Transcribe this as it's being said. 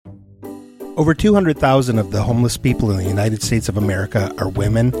Over 200,000 of the homeless people in the United States of America are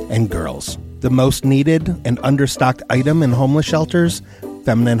women and girls. The most needed and understocked item in homeless shelters,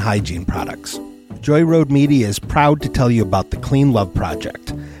 feminine hygiene products. Joy Road Media is proud to tell you about the Clean Love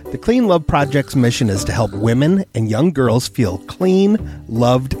Project. The Clean Love Project's mission is to help women and young girls feel clean,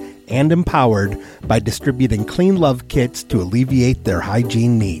 loved, and empowered by distributing Clean Love kits to alleviate their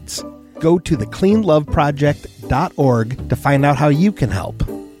hygiene needs. Go to thecleanloveproject.org to find out how you can help.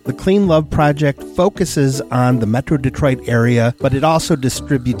 The Clean Love Project focuses on the Metro Detroit area, but it also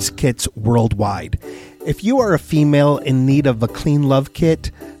distributes kits worldwide. If you are a female in need of a Clean Love kit,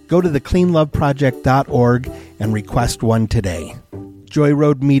 go to thecleanloveproject.org and request one today. Joy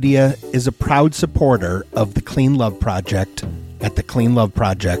Road Media is a proud supporter of the Clean Love Project at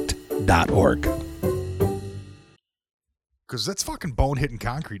thecleanloveproject.org. Because that's fucking bone hitting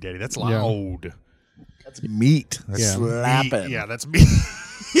concrete, Daddy. That's loud. Yeah. That's meat. That's slapping. Yeah, that's meat.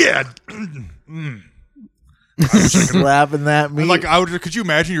 Yeah. Slapping that meat. Like, could you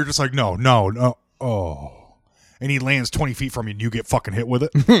imagine? You're just like, no. Oh. And he lands 20 feet from you and you get fucking hit with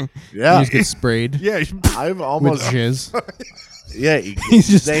it. Yeah. You just get sprayed. Yeah. I've almost. With jizz. Yeah. He's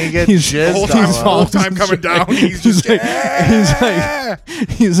just. Then you get he's jizzed the whole time coming down. He's just like,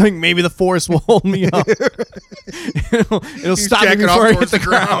 he's like, maybe the force will hold me up. it'll stop me before I hit the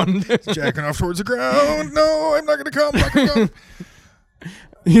ground. He's jacking off towards the ground. No, I'm not going to come. I'm not going to come.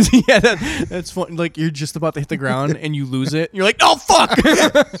 Yeah, that's fun. Like, you're just about to hit the ground and you lose it. You're like, oh, fuck.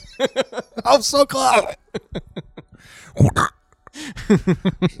 I'm so close.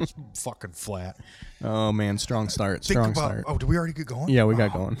 Fucking flat. Oh, man. Strong start. Start. Oh, did we already get going? Yeah, we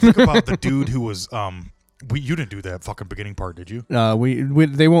got going. Think about the dude who was... you didn't do that fucking beginning part, did you?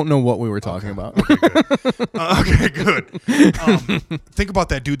 They won't know what we were talking about. Okay, good. Think about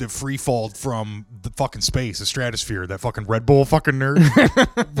that dude that free-falled from the fucking space, the stratosphere, that fucking Red Bull fucking nerd.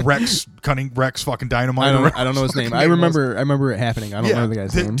 Rex fucking Dynamite. I don't know his name. I remember it happening. I don't know the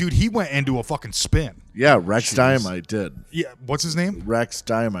guy's name. Dude, he went into a fucking spin. Yeah, Rex Dynamite did. Yeah, what's his name? Rex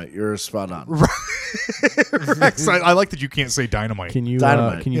Dynamite. You're spot on. Rex, I like that you can't say Dynamite. Can you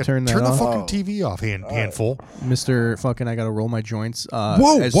turn turn that the off? fucking TV off, handful. Mr. Fucking, I gotta roll my joints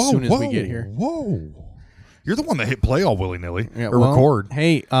as soon as we get here. Whoa. You're the one that hit play all willy-nilly. Yeah, or record.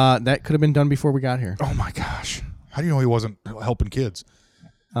 Hey, that could have been done before we got here. Oh, my gosh. How do you know he wasn't helping kids?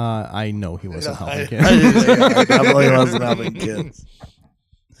 I know he wasn't helping kids. I definitely wasn't helping kids.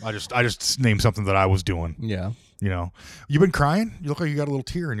 I just named something that I was doing. Yeah. You know, you been crying? You look like you got a little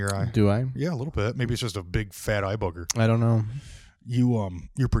tear in your eye. Do I? Yeah, a little bit. Maybe it's just a big fat eye booger. I don't know. You're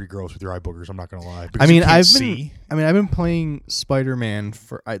pretty gross with your eye boogers. I'm not gonna lie. I've been playing Spider-Man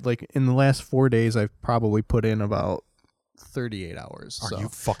for in the last 4 days. I've probably put in about 38 hours. Are you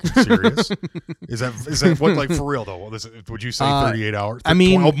fucking serious? Is that what, like, for real though? Would you say 38 hours?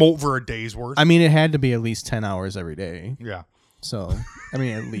 Over a day's worth. I mean, it had to be at least 10 hours every day. Yeah. So, I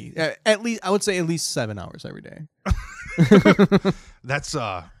mean, at least I would say at least 7 hours every day. That's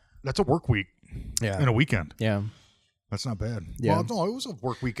a work week. Yeah. In a weekend. Yeah. That's not bad. Yeah. Well, no, it was a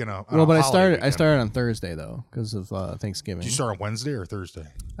work week but I started on Thursday though because of Thanksgiving. Did you start on Wednesday or Thursday?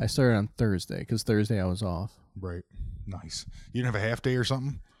 I started on Thursday because Thursday I was off. Right. Nice. You didn't have a half day or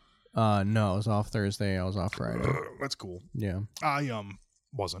something? No, I was off Thursday. I was off Friday. That's cool. Yeah. I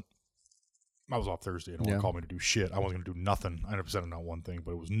wasn't. I was off Thursday. No one called me to do shit. I wasn't going to do nothing. I ended up sending out one thing,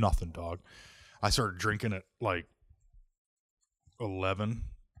 but it was nothing, dog. I started drinking at like 11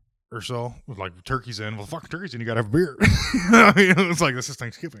 or so. It was like, turkey's in. Well, fucking turkey's in. You got to have a beer. It's like, this is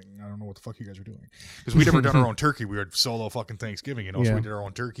Thanksgiving. I don't know what the fuck you guys are doing. Because we'd never done our own turkey. We had solo fucking Thanksgiving, So we did our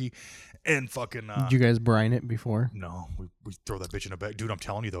own turkey. And fucking... did you guys brine it before? No. We throw that bitch in a bag. Dude, I'm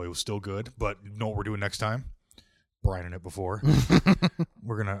telling you, though, it was still good. But you know what we're doing next time? Brining it before.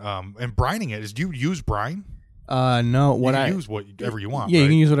 We're gonna and brining it is, do you use brine? No. Use whatever you want. Yeah, right? you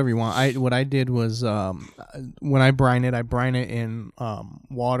can use whatever you want. What I did was when I brine it in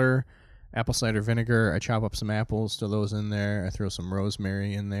water, apple cider vinegar. I chop up some apples, throw those in there. I throw some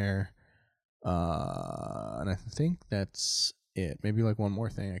rosemary in there, and I think that's it. Maybe like one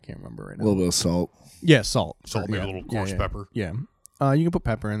more thing. I can't remember right now. A little bit of salt. Yeah, salt. Maybe a little coarse pepper. Yeah. You can put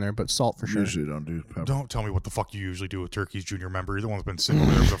pepper in there, but salt for sure. Usually don't do pepper. Don't tell me what the fuck you usually do with turkeys, junior member. You're the one that's been sitting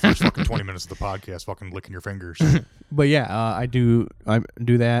there for the first fucking 20 minutes of the podcast, fucking licking your fingers. But yeah, I do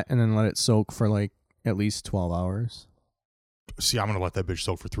that and then let it soak for like at least 12 hours. See, I'm going to let that bitch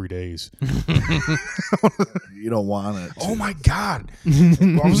soak for 3 days. You don't want it. Oh my God.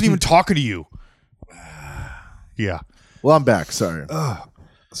 I wasn't even talking to you. Yeah. Well, I'm back. Sorry.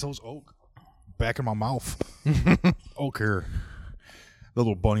 So's Oak. Back in my mouth. Oak here. The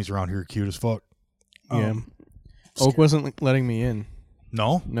little bunnies around here are cute as fuck. Yeah. Oak wasn't letting me in.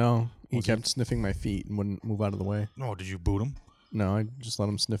 No? No. He kept sniffing my feet and wouldn't move out of the way. Oh, did you boot him? No, I just let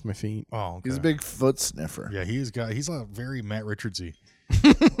him sniff my feet. Oh, okay. He's a big foot sniffer. Yeah, he's a very Matt Richardsy.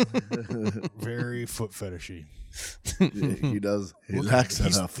 Very foot fetishy. He does. He likes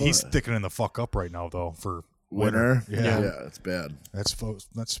that foot. He's sticking in the fuck up right now though for Winter. Yeah. It's bad. That's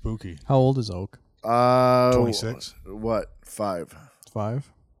spooky. How old is Oak? 26. What? 5.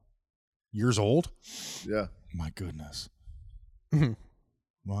 5? Years old? Yeah. My goodness.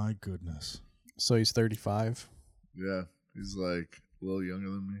 My goodness. So he's 35. Yeah. He's like a little younger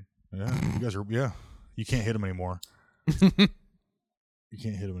than me. Yeah, you guys are. Yeah, you can't hit him anymore. You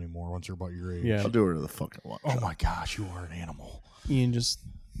can't hit him anymore once you're about your age. Yeah. I'll do whatever the fuck I want. Oh my gosh, you are an animal. Ian just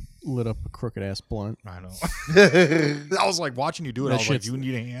lit up a crooked ass blunt. I know. I was like watching you do it. That I was like, shit's- you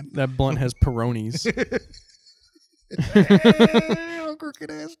need a hand? That blunt has Peronis.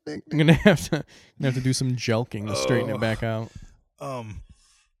 Crooked ass dick. I'm gonna have to do some jelking to straighten it back out.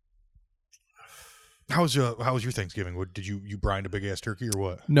 How was your Thanksgiving? What did you brined a big ass turkey or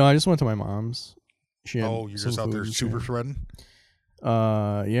what? No, I just went to my mom's. She had Oh, you're some just out there food. super spreading.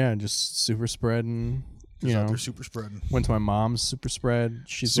 Yeah, just super spreading. Just out there super spreading. Went to my mom's super spread.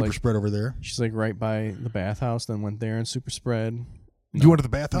 She's Super like spread over there. she's like right by the bathhouse. Then went there and super spread. You went to the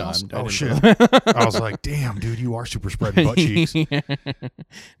bathhouse? I Oh didn't shit! go there. I was like, damn, dude, you are super spreading butt cheeks.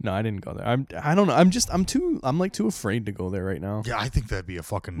 No, I didn't go there. I don't know. I'm like too afraid to go there right now. Yeah, I think that'd be a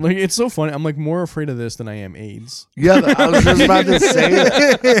fucking. Like it's so funny. I'm like more afraid of this than I am AIDS. Yeah, I was just about to say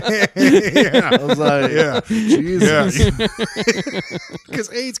that. Yeah. I was like, Yeah. Jesus.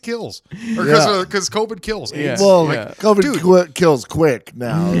 Because AIDS kills, or Yeah. because COVID kills. Yeah. AIDS, Well, Yeah. COVID dude. kills quick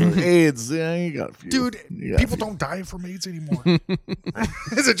now. AIDS, yeah, you got a few. dude, You got a people few. don't die from AIDS anymore.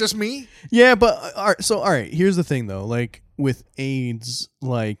 Is it just me? Yeah, but all right. Here's the thing though. Like with AIDS,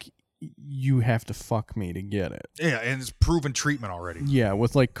 like you have to fuck me to get it. Yeah, and it's proven treatment already. Yeah,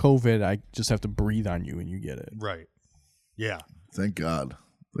 with like COVID, I just have to breathe on you and you get it. Right. Yeah. Thank God.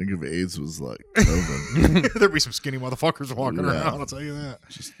 Think if AIDS was like COVID. There'd be some skinny motherfuckers walking Yeah. around. I'll tell you that.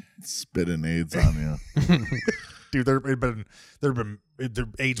 Spitting AIDS on you. Dude,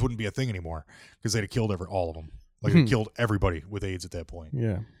 AIDS wouldn't be a thing anymore because they'd have killed all of them. Like they killed everybody with AIDS at that point.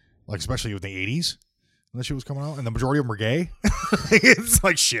 Yeah. Like especially with the 80s when that shit was coming out, and the majority of them were gay. It's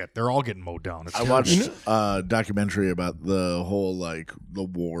like shit. They're all getting mowed down. It's I terrible. watched a documentary about the whole like the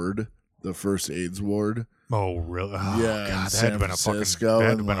ward, the first AIDS ward. Oh really? Oh, Yeah, in God, that San had been Francisco, that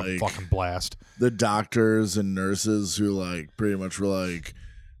had and, been a like, fucking blast. The doctors and nurses who like pretty much were like,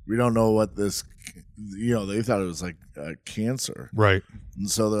 we don't know what this, they thought it was like cancer. Right. And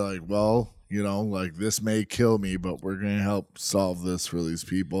so they're like, well, like this may kill me, but we're going to help solve this for these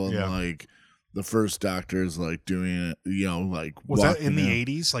people. And Yeah. like the first doctor's like doing it, like Was that in walking the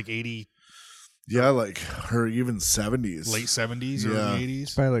 80s? Like 80, Yeah, like her even 70s. late 70s, Yeah. early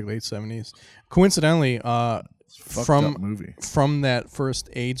 80s? Probably like late 70s. Coincidentally, Fucked up from movie. from that first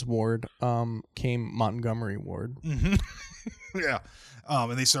AIDS ward came Montgomery ward. Yeah.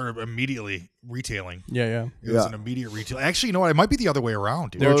 And they started immediately retailing. Yeah. It was Yeah. an immediate retail. Actually, you know what? It might be the other way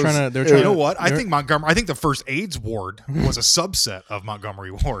around, dude. They were Well, trying to. You know what? I think the first AIDS ward was a subset of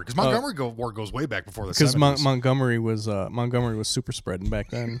Montgomery Ward because Montgomery Ward goes way back before the 70s. because Montgomery was super spreading back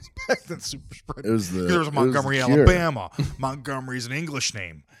then. That's super spread. It was the- there was it was Montgomery, the cure. Alabama. Montgomery's an English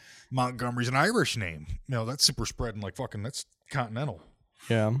name. Montgomery's an Irish name. That's super spreading like fucking. That's continental,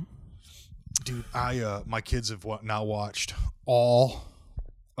 Yeah. dude. My kids have now watched all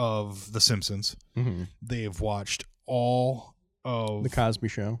of The Simpsons. Mm-hmm. They have watched all of The Cosby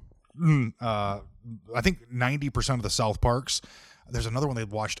Show. I think 90% of the South Parks. There's another one they've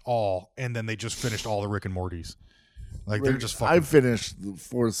watched all, and then they just finished all the Rick and Mortys. Like they're just fucking. I finished the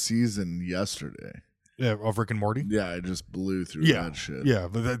 4th season yesterday. Yeah, of Rick and Morty. Yeah, I just blew through Yeah, that shit. yeah,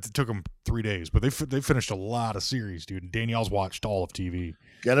 but that took them 3 days. But they finished a lot of series, dude. And Danielle's watched all of TV.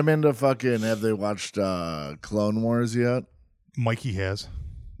 Get them into fucking. Have they watched Clone Wars yet? Mikey has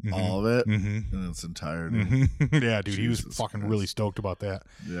All of it Mm-hmm. in its entirety. Mm-hmm. Yeah, dude, he was Jesus fucking Christ. really stoked about that.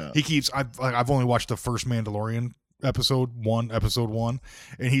 Yeah. He keeps. I've only watched the first Mandalorian episode one,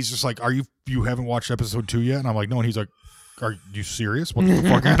 and he's just like, "Are you haven't watched episode 2 yet?" And I'm like, "No," and he's like, "Are you serious? What the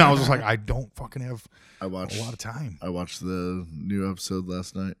fuck?" And I was just like, "I don't fucking have I watched a lot of time." I watched the new episode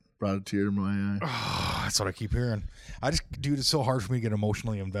last night. Brought a tear to my eye. Oh, that's what I keep hearing. Dude, it's so hard for me to get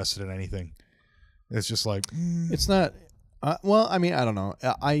emotionally invested in anything. It's just like, It's not. Well, I mean, I don't know.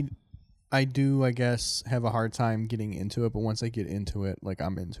 I do, I guess, have a hard time getting into it, but once I get into it, like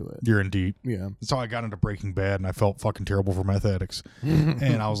I'm into it. you're in deep. Yeah. That's how I got into Breaking Bad, and I felt fucking terrible for meth addicts.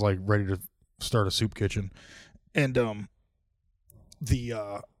 And I was like ready to start a soup kitchen. And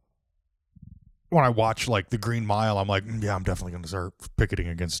when I watch like The Green Mile, I'm like, yeah, I'm definitely going to start picketing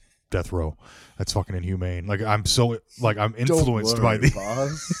against death row. That's fucking inhumane. Like I'm influenced by the.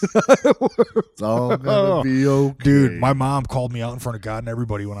 It's all gonna be okay, dude. My mom called me out in front of God and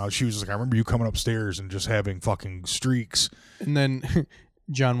everybody when she was like, I remember you coming upstairs and just having fucking streaks. And then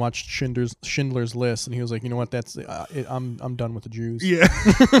John watched Schindler's List, and he was like, you know what? That's I'm done with the Jews. Yeah,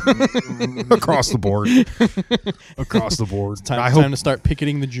 across the board. Across the board. It's time to start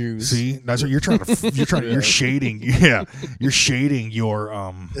picketing the Jews. See, that's what you're trying to. You're shading. Yeah, you're shading your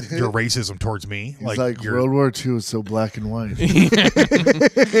racism towards me. It's like World War II is so black and white.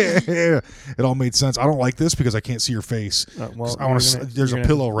 Yeah, it all made sense. I don't like this because I can't see your face. Well, I want to. There's a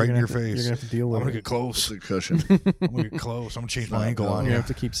pillow right in your face. You're gonna have to deal with it. I'm gonna get close. It's a cushion. I'm gonna get close. I'm gonna change my angle on You're you. gonna have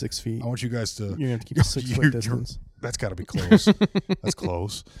to keep 6 feet. I want you guys to. You're gonna have to keep a 6 foot distance. That's got to be close. That's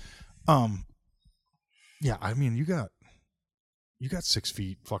close. Yeah. I mean, you got 6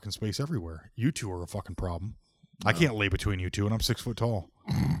 feet fucking space everywhere. You two are a fucking problem. I can't lay between you two, and I'm 6 foot tall.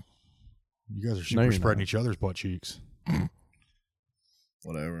 You guys are super spreading each other's butt cheeks.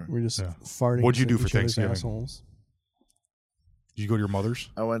 Whatever. We're just farting. What'd you do for each other's Thanksgiving? assholes. Did you go to your mother's?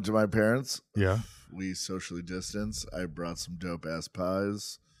 I went to my parents'. Yeah. We socially distanced. I brought some dope ass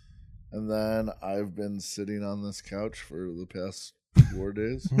pies. And then I've been sitting on this couch for the past 4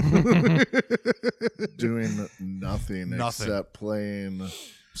 days. Doing nothing except playing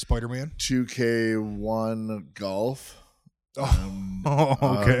Spider-Man? 2K1 golf.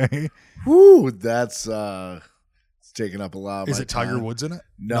 Okay. Whoo, that's it's taking up a lot of Is my it Tiger time. Woods in it?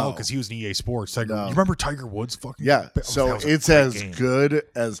 No, because he was in EA Sports. No. You remember Tiger Woods fucking? Yeah, That so was a it's great as game. good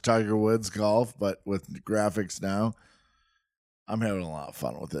as Tiger Woods golf, but with graphics now. I'm having a lot of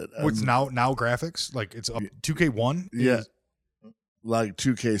fun with it. What's now graphics? Like it's up 2K1? Yeah. Like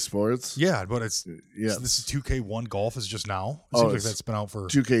 2K Sports. Yeah, but it's Yeah. this is 2K1 golf is just now. It Oh, seems like it's that's been out for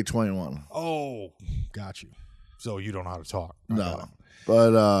 2K21. Oh, got you. So you don't know how to talk. No.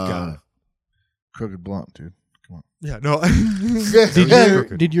 But Got it. Crooked Blunt, dude. Come on. Yeah, no.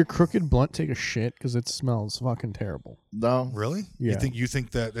 Did your crooked blunt take a shit? Because it smells fucking terrible. No. Really? Yeah. You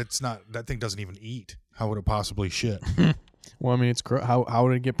think that it's not that thing doesn't even eat? How would it possibly shit? Well, I mean, it's how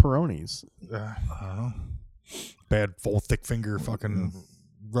would it get Peronis? I don't know. Bad full thick finger fucking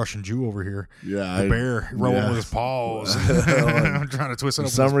Russian Jew over here. Yeah. The bear rolling with his paws. I'm trying to twist it For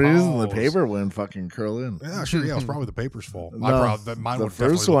up. some with his reason, the paws. paper wouldn't fucking curl in. Yeah, sure. Yeah, it was probably the paper's fault. No, Mine the would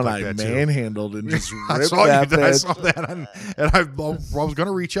first definitely one look I like that, too. manhandled and just I ripped saw that you. I bitch. saw that, and I was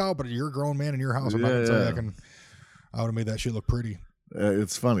gonna reach out, but you're a grown man in your house. I'm not gonna tell you I would have made that shit look pretty.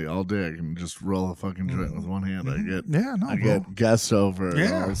 It's funny. All day I can just roll a fucking joint with one hand. I bro. get guests over,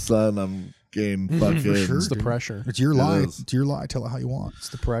 and all of a sudden I'm getting fucking. sure. It's the dude. pressure. It's your lie. is. It's your lie. Tell it how you want. It's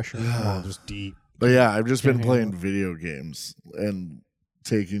the pressure. Oh, just deep. But yeah, I've just been Can't playing handle video games and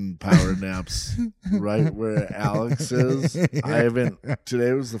taking power naps right where Alex is. I haven't.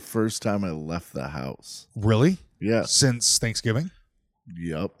 Today was the first time I left the house. Really? Yeah. Since Thanksgiving?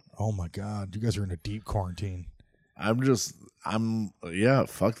 Yep. Oh my God, you guys are in a deep quarantine. Yeah,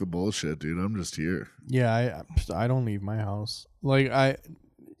 fuck the bullshit, dude. I'm just here. Yeah, I don't leave my house. Like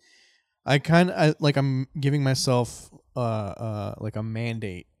I'm giving myself like a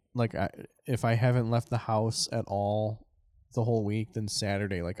mandate. Like if I haven't left the house at all the whole week, then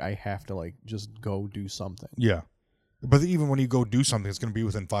Saturday, like I have to like just go do something. Yeah. But even when you go do something, it's going to be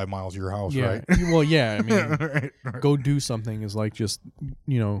within 5 miles of your house, Yeah. right? Well, yeah. I mean, right. go do something is like just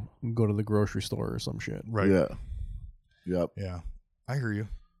go to the grocery store or some shit. Right. Yeah. Yep. Yeah. I hear you.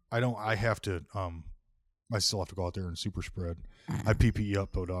 I have to, I still have to go out there and super spread. I PPE up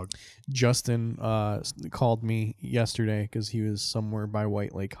though, dog. Justin called me yesterday because he was somewhere by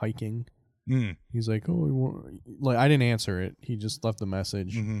White Lake hiking. He's like, like I didn't answer it. He just left a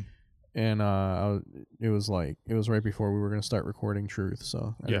message, and it was right before we were gonna start recording Truth,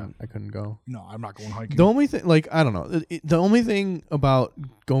 so I couldn't go. No, I'm not going hiking. The only thing, like, I don't know, the only thing about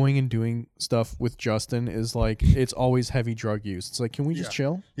going and doing stuff with Justin is like it's always heavy drug use. It's like, can we just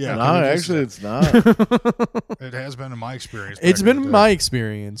chill? Yeah. No, actually, it's not. It has been in my experience. It's back in been the day. my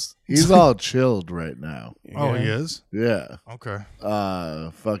experience. He's all chilled right now. Oh, he Yeah. is? Yeah. Okay.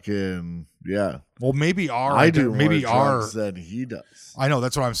 Fucking yeah. Well, maybe I do maybe more our drugs than he does. I know,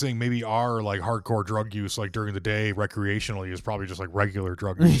 that's what I'm saying. Maybe our like hardcore drug use, like during the day, recreationally, is probably just like regular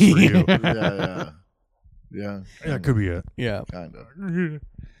drug use for you. Yeah. Yeah, it could be it. Yeah. Kind of.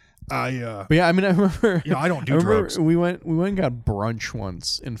 But yeah, I mean, I remember. I don't do I remember drugs. we went and got brunch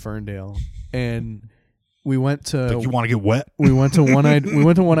once in Ferndale, and We went to. Like you want to get wet? We went to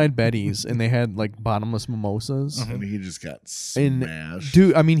One-Eyed Betty's, and they had like bottomless mimosas. And he just got smashed.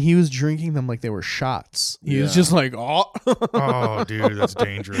 Dude, I mean, he was drinking them like they were shots. He was just like, oh. Oh, dude, that's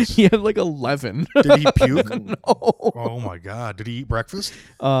dangerous. He had like 11. Did he puke? No. Oh my god. Did he eat breakfast?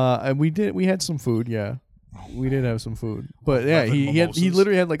 And we had some food. Yeah. We did have some food, but yeah, he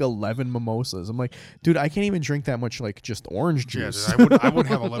literally had like 11 mimosas. I'm like, dude, I can't even drink that much, like just orange juice. Yeah, I wouldn't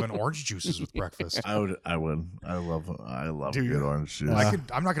have 11 orange juices with breakfast. I would. I love good orange juice.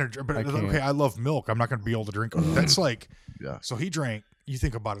 I'm not gonna drink, but okay, I love milk. I'm not gonna be able to drink. That's like, yeah. So he drank. You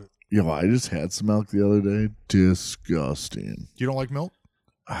think about it. Yo, I just had some milk the other day. Disgusting. You don't like milk?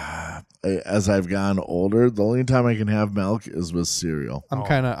 As I've gotten older, the only time I can have milk is with cereal. I'm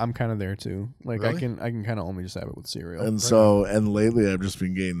kind of there too. Like really? I can kind of only just have it with cereal. And and lately I've just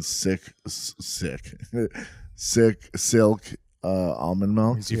been getting silk almond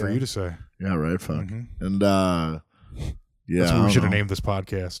milk. Easy for you to say. Yeah, right. Fuck. Mm-hmm. And yeah, that's what we should have named this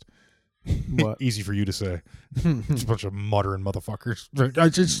podcast. What? Easy for you to say. Just a bunch of muttering motherfuckers. I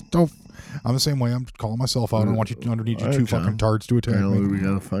just don't. I'm the same way. I'm calling myself out. I don't want you underneath you two fucking tards to attack me. We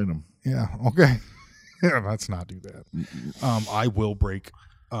gotta fight them. Yeah. Okay. Yeah. Let's not do that. I will break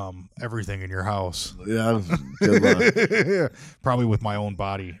everything in your house. Yeah. Good luck. Probably with my own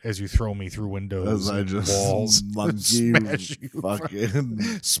body as you throw me through windows, as I just walls, smash you, fucking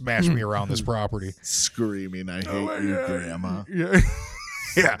smash me around this property, screaming, "I hate you, Grandma." Yeah.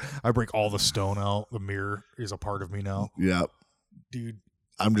 Yeah, I break all the stone out. The mirror is a part of me now. Yep. Dude.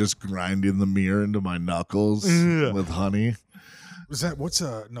 I'm just grinding the mirror into my knuckles with honey. Is that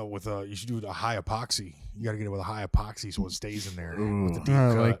you should do the high epoxy. You got to get it with a high epoxy so it stays in there. With the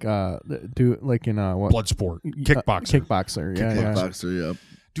deep cut. In what? Blood sport. Kickboxer. Kickboxer, yeah. Kickboxer, yep.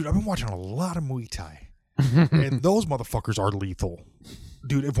 Dude, I've been watching a lot of Muay Thai. And those motherfuckers are lethal.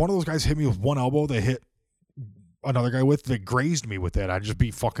 Dude, if one of those guys hit me with one elbow, they hit another guy with, they grazed me with that, I'd just be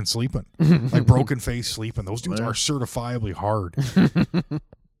fucking sleeping. Like broken face sleeping. Those dudes are certifiably hard.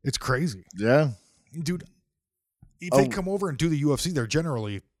 It's crazy. Yeah. Dude, if they come over and do the UFC, they're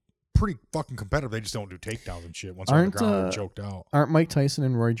generally pretty fucking competitive. They just don't do takedowns and shit. Once they're on the ground, they're choked out. Aren't Mike Tyson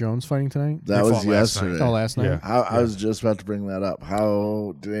and Roy Jones fighting tonight? That was yesterday. Oh, last night? Yeah. I was just about to bring that up.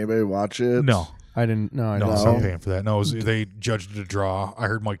 Did anybody watch it? No. I didn't. No, I no, didn't. I'm not paying for that. No, they judged it a draw. I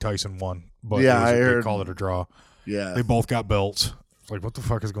heard Mike Tyson won, but I heard they called it a draw. Yeah, they both got belts. Like, what the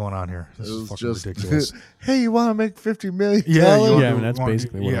fuck is going on here? This is fucking ridiculous. Hey, you want to make $50 million? Yeah, that's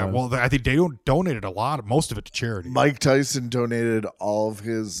basically what it was. Well, I think they donated most of it to charity. Mike Tyson donated all of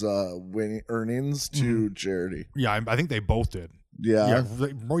his earnings to charity. Yeah, I think they both did. Yeah.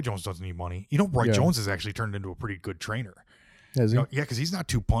 Roy Jones doesn't need money. You know, Roy Jones has actually turned into a pretty good trainer. Has he? Yeah, because he's not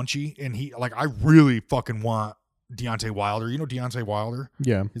too punchy, and I really fucking want Deontay Wilder. You know Deontay Wilder?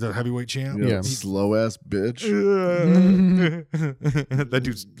 Yeah. He's a heavyweight champ. Yeah. Slow ass bitch. That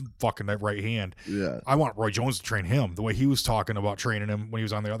dude's fucking that right hand. Yeah. I want Roy Jones to train him the way he was talking about training him when he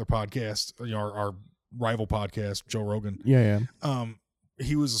was on the other podcast, our rival podcast, Joe Rogan. Yeah.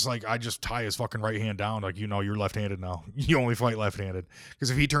 He was just like, I just tie his fucking right hand down. Like, you're left-handed now. You only fight left-handed.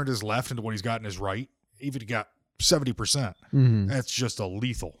 Because if he turned his left into what he's got in his right, even he got 70%, that's just a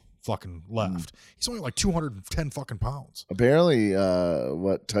lethal fucking left. He's only like 210 fucking pounds. Apparently,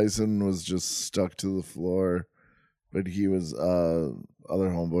 Tyson was just stuck to the floor, but he was other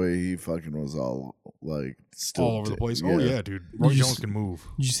homeboy. He fucking was all like still all over the place. Oh yeah, dude. Roy Jones can move.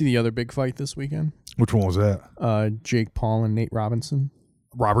 Did you see the other big fight this weekend? Which one was that? Jake Paul and Nate Robinson.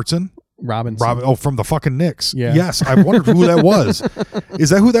 Robinson. From the fucking Knicks. Yeah. Yes, I wondered who that was. Is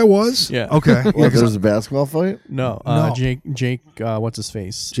that who that was? Yeah. Okay. Well, there's a basketball fight? No. Jake. What's his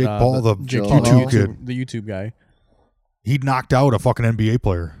face? Jake Paul, the YouTube kid, the YouTube guy. He knocked out a fucking NBA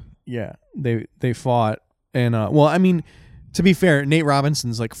player. Yeah. They fought, and I mean, to be fair, Nate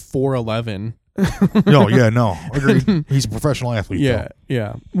Robinson's like 4'11". No. Agreed. He's a professional athlete. Yeah. Though.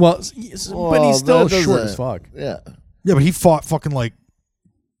 Yeah. Well, but he's still short as fuck. Yeah. Yeah, but he fought fucking like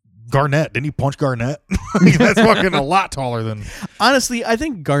Garnett. Didn't he punch Garnett? That's fucking a lot taller than. Honestly, I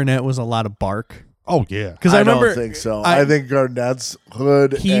think Garnett was a lot of bark. Oh yeah, because I don't think so. I think Garnett's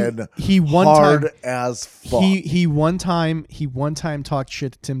hood and hard as fuck. He one time talked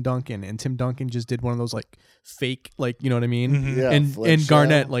shit to Tim Duncan, and Tim Duncan just did one of those like fake, like, you know what I mean? Mm-hmm. Yeah, and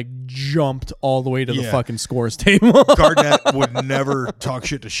Garnett like jumped all the way to the fucking scores table. Garnett would never talk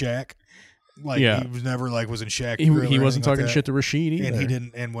shit to Shaq. Like he was never like was in Shaq. He wasn't talking shit to Rashid either. And he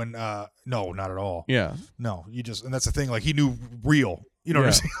didn't. And when no, not at all. Yeah. No, you just, and that's the thing. Like he knew real. You know what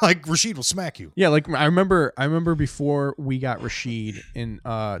I'm saying? Like Rashid will smack you. Yeah. Like I remember before we got Rashid in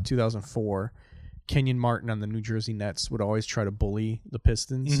 2004, Kenyon Martin on the New Jersey Nets would always try to bully the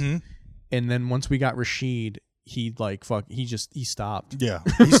Pistons. Mm-hmm. And then once we got Rashid, he stopped. Yeah,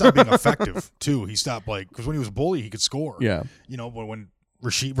 he stopped being effective too. He stopped because when he was a bully, he could score. Yeah, but when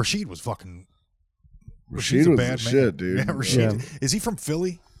Rashid was fucking. Rashid was bad shit, dude. Yeah, Rashid. Yeah. Is he from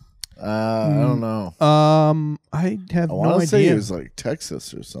Philly? I don't know. I have no idea. I want to say he was like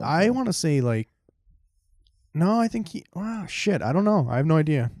Texas or something. I want to say no, I think he. Wow, shit. I don't know. I have no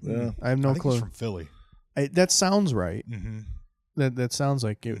idea. Yeah, I have no clue. He's from Philly. That sounds right. Mm-hmm. That sounds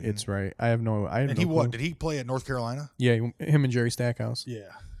like it's right. I have no. And he what? Did he play at North Carolina? Yeah, him and Jerry Stackhouse. Yeah,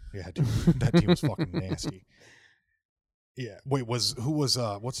 dude, that team was fucking nasty. Yeah. Wait, who was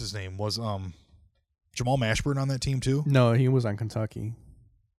what's his name? Was Jamal Mashburn on that team too? No, he was on Kentucky.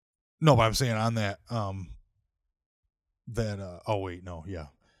 No, but I'm saying on that oh wait, no, yeah.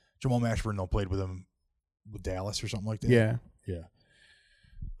 Jamal Mashburn played with him with Dallas or something like that. Yeah. Yeah.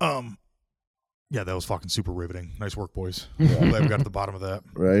 Yeah, that was fucking super riveting. Nice work, boys. I'm glad we got to the bottom of that.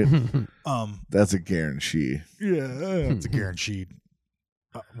 Right? That's a guarantee. Yeah, it's a guarantee.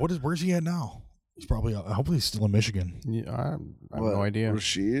 Where's he at now? He's probably hopefully he's still in Michigan. Yeah, I have no idea.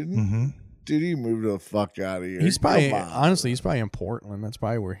 Rashid? Mm-hmm. Dude, he moved the fuck out of here. He's probably honestly, he's probably in Portland. That's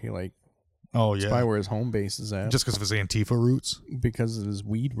probably where he Oh yeah, that's probably where his home base is at. Just because of his Antifa roots? Because of his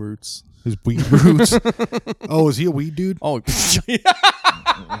weed roots. His weed roots? Oh, is he a weed dude? Oh,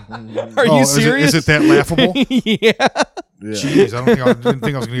 are you serious? Is it that laughable? Yeah. Jeez, I didn't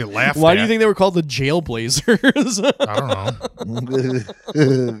think I was going to get laughed at. Why do you think they were called the Jailblazers? I don't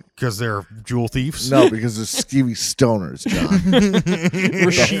know. Because they're jewel thieves? No, because they're skeevy stoners, John.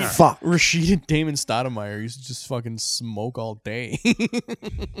 Rashid and Damon Stoudemire used to just fucking smoke all day.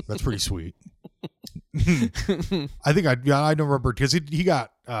 That's pretty sweet. I think I remember because he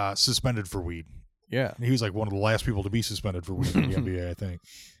got suspended for weed. Yeah. He was like one of the last people to be suspended for weed in the NBA, I think.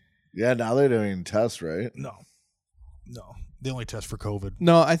 Yeah, now they're doing tests, right? No. They only test for COVID.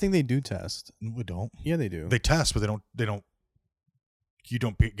 No, I think they do test. We don't. Yeah, they do. They test, but they don't. You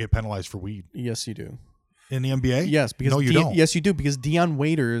don't get penalized for weed. Yes, you do. In the NBA? Yes, because no, you don't. Yes, you do, because Deion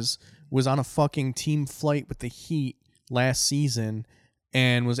Waiters was on a fucking team flight with the Heat last season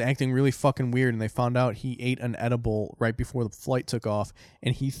and was acting really fucking weird, and they found out he ate an edible right before the flight took off,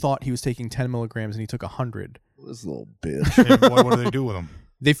 and he thought he was taking 10 milligrams, and he took 100. This little bitch. And what do they do with him?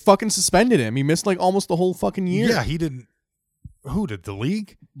 They fucking suspended him. He missed almost the whole fucking year. Yeah, he didn't. Who did? The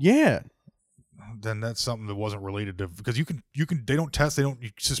league? Yeah. Then that's something that wasn't related to, because they don't test, they don't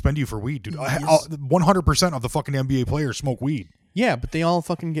suspend you for weed, dude. 100% of the fucking NBA players smoke weed. Yeah, but they all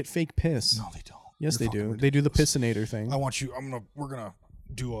fucking get fake piss. No, they don't. Yes, they do. Ridiculous. They do the pissinator thing. We're gonna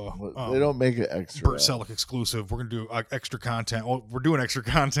do they don't make it extra. Burt Selleck exclusive. We're gonna do extra content. Well, we're doing extra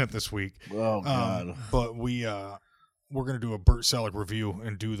content this week. Oh God! But we're gonna do a Burt Selleck review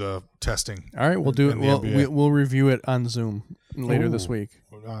and do the testing. All right, we'll do it. We'll review it on Zoom later this week.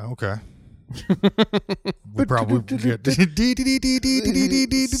 Okay. We probably get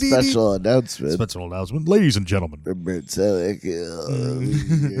special announcement. Special announcement, ladies and gentlemen.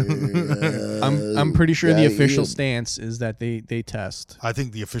 I'm pretty sure the official stance is that they test. I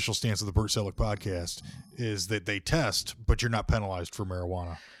think the official stance of the Burt Selleck podcast is that they test, but you're not penalized for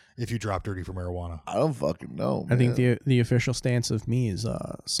marijuana if you drop dirty for marijuana. I don't fucking know. I think the official stance of me is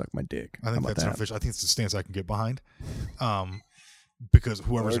suck my dick. I think that's an official. I think it's the stance I can get behind. Because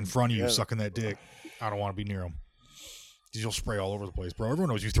whoever's in front of you sucking that dick, I don't want to be near them. You'll spray all over the place, bro. Everyone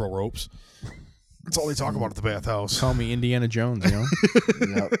knows you throw ropes. That's all they talk about at the bathhouse. Call me Indiana Jones, you know?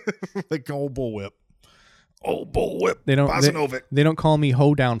 Yep. Like old bullwhip. Old bullwhip. They don't call me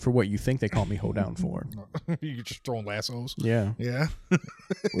hoedown for what you think they call me hoedown for. You're just throwing lassos? Yeah. Yeah.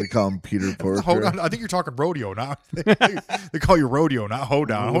 We call him Peter Porker. Hoedown. I think you're talking rodeo now. They call you rodeo, not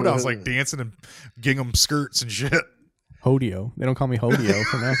hoedown. Hoedown's like dancing and gingham skirts and shit. Hodeo. They don't call me Hodeo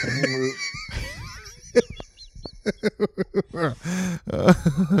for nothing.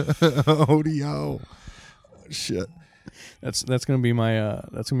 Hodeo. Shit. That's gonna be my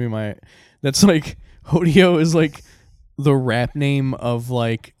that's like Hodeo is like the rap name of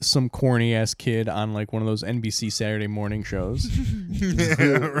like some corny ass kid on like one of those NBC Saturday morning shows.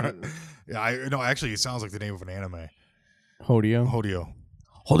 Yeah, right. Yeah, no, actually it sounds like the name of an anime.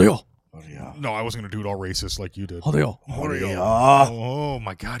 Hodeo. No, I wasn't going to do it all racist like you did. Hodeo. Oh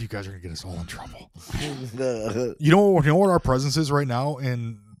my God, you guys are going to get us all in trouble. You know what our presence is right now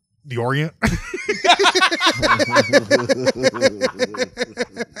in the Orient?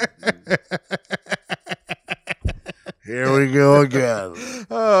 Here we go again.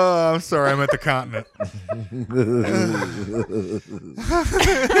 Oh, I'm sorry. I'm at the continent.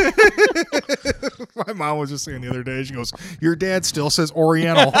 My mom was just saying the other day, she goes, your dad still says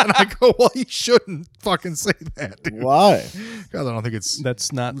Oriental. And I go, well, he shouldn't fucking say that, dude. Why? God, I don't think it's not it's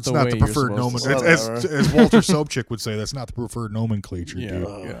the not way the you're preferred supposed to nomenclature. say it. As Walter Sobchak would say, that's not the preferred nomenclature, Yeah. dude.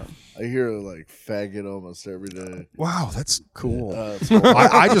 Yeah. I hear like faggot almost every day. Wow, that's Cool. It's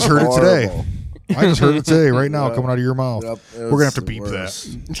I just heard it today. horrible. I just heard it today, right now, Yep. coming out of your mouth. Yep, We're gonna have to the beep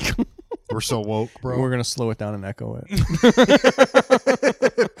worst. that. We're so woke, bro. We're gonna slow it down and echo it.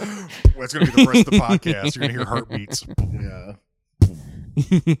 That's gonna be the rest of the podcast. You're gonna hear heartbeats. Yeah.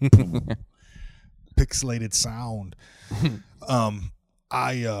 Pixelated sound.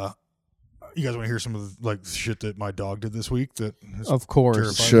 You guys want to hear some of the like shit that my dog did this week? That is Of course.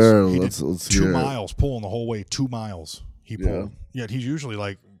 terrifying? Sure. He Let's did hear 2 it. miles pulling the whole way. 2 miles he Yeah. pulled. Yet he's usually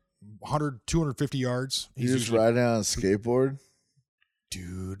like 100, 250 yards. You He's just usually, riding on a skateboard?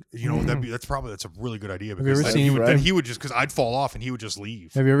 dude. You know that's a really good idea Have you because ever then seen- then he would just because I'd fall off and he would just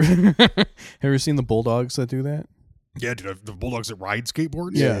leave. Have you ever seen the bulldogs that do that? Yeah, dude. The bulldogs that ride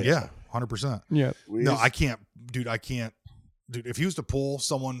skateboards. Yeah. yeah, 100%. Yeah. No, I can't, dude. I can't, dude. If he was to pull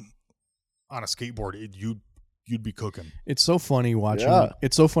someone on a skateboard, you'd be cooking. It's so funny watching. Yeah.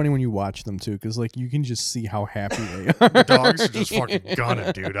 It's so funny when you watch them too, because like you can just see how happy they are. The dogs are just fucking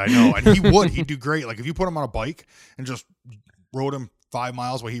gunning, dude. I know, and he'd do great. Like if you put him on a bike and just rode him 5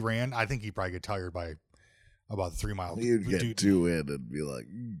 miles while he ran, I think he'd probably get tired by about 3 miles. You'd get dude, to it and be like,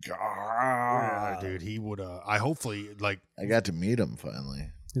 yeah, "Gah." dude. He would. I hopefully like. I got to meet him finally.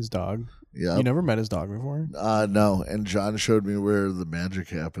 His dog. Yeah. You never met his dog before? No. And John showed me where the magic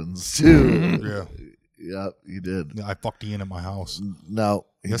happens too. Yeah, Yep, he did. I fucked you in at my house. No.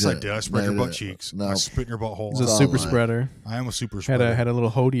 he Yes, I didn't. did. I spread No, your he butt didn't. cheeks. No. I spit in your butthole. He's a all super lie. spreader. I am a super Had spreader. a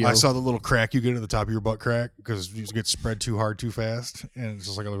little hodeo. I saw the little crack you get at the top of your butt crack because you get spread too hard too fast, and it's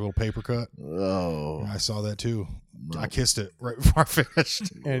just like a little paper cut. Oh. I saw that too. No. I kissed it right before I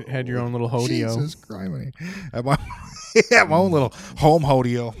finished. had your own little hodeo. Jesus Christ. I had my own little home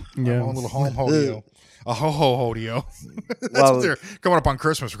hodeo. Yeah. My own little home hodeo. A ho-ho hodeo. That's Well, what they're coming up on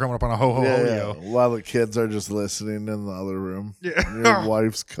Christmas. We're coming up on a ho-ho Yeah, hodeo. while the kids are just listening in the other room. Yeah. Your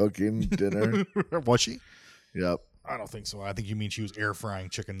wife's cooking dinner. Was she? Yep. I don't think so. I think you mean she was air frying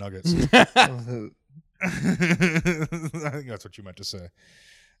chicken nuggets. I think that's what you meant to say.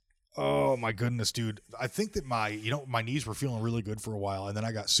 Oh my goodness, dude. I think that my knees were feeling really good for a while, and then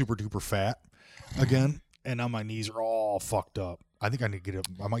I got super duper fat again, and now my knees are all fucked up. I think I need to get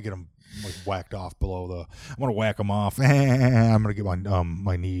them. I might get them like whacked off below the. I'm gonna whack them off. I'm gonna get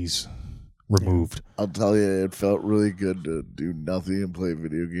my knees removed. I'll tell you, it felt really good to do nothing and play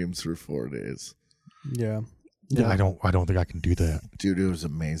video games for 4 days. Yeah. Yeah, I don't think I can do that. Dude, it was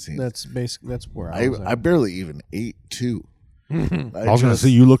amazing. That's basic. That's where I was. I barely even ate too. I was gonna say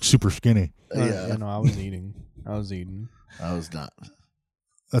you look super skinny. Yeah, I was eating. I was eating. I was not.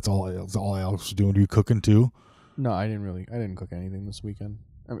 That's all I was doing. Are you cooking too? No, I didn't cook anything this weekend.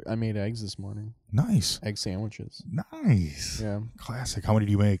 I made eggs this morning. Nice. Egg sandwiches. Nice. Yeah. Classic. How many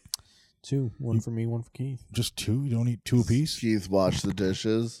do you make? 2. One for me, one for Keith. Just 2? You don't eat 2 apiece? Keith washed the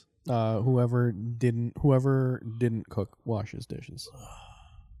dishes. Whoever didn't cook washes dishes.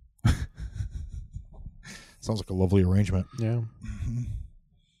 Sounds like a lovely arrangement. Yeah.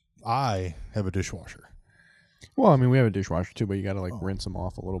 I have a dishwasher. Well, I mean, we have a dishwasher too, but you got to rinse them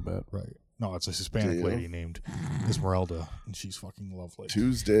off a little bit. Right. No, it's a Hispanic Do you? lady named Esmeralda, and she's fucking lovely.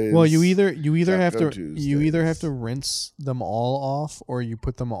 Tuesdays. Well, you either have Taco to you either have Tuesdays. to rinse them all off, or you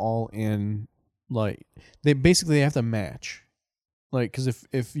put them all in like they have to match. Like, because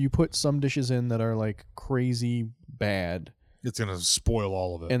if you put some dishes in that are like crazy bad, It's going to spoil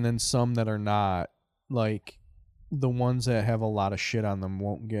all of it. and then some that are not, like the ones that have a lot of shit on them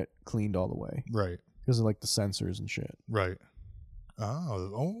won't get cleaned all the way Right. because of like the sensors and shit. Right.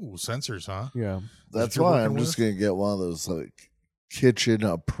 Oh, sensors, huh? Yeah. That's you're why working I'm just with? gonna get one of those like kitchen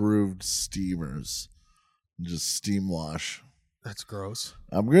approved steamers and just steam wash. That's gross.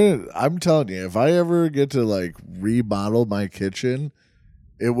 I'm telling you, if I ever get to like remodel my kitchen,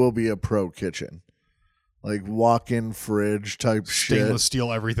 it will be a pro kitchen. Like walk-in fridge type Stainless shit.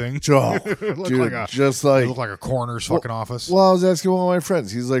 steel everything. Oh, Look dude, like just it like looked like a coroner's fucking office. Well, I was asking one of my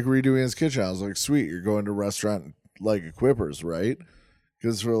friends. He's like redoing his kitchen. I was like, sweet, you're going to restaurant like Equippers, right?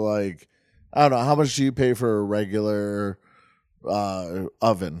 Because for like, I don't know, how much do you pay for a regular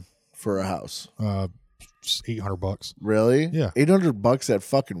oven for a house? Just $800. Really? Yeah. $800 at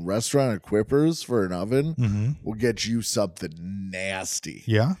fucking restaurant Equippers for an oven Mm-hmm. will get you something nasty.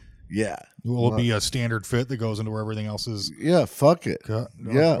 Yeah. Yeah. Will it be a standard fit that goes into where everything else is? Yeah, fuck it. Cut?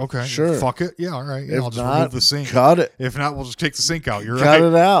 Yeah, okay, sure. Fuck it. Yeah, all right. Yeah, If I'll just not, remove the sink. cut it. If not, we'll just take the sink out. You're Cut right.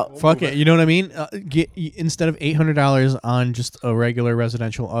 it out. Fuck it. You know what I mean? Instead of $800 on just a regular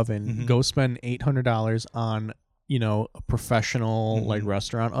residential oven, go spend $800 on a professional like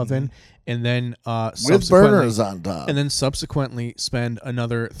restaurant oven, and then With burners on top. and then subsequently spend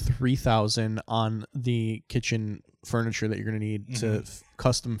another $3,000 on the kitchen furniture that you're going to need to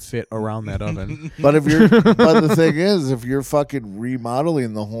custom fit around that oven. But the thing is, if you're fucking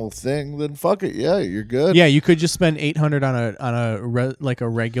remodeling the whole thing, then fuck it. Yeah, you're good. Yeah, you could just spend $800 on a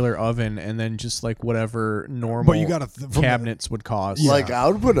regular oven, and then just like whatever normal But you gotta cabinets would cost. Like I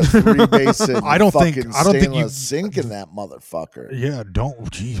would put a 3-basin I don't think stainless you sink in that motherfucker. Yeah, don't.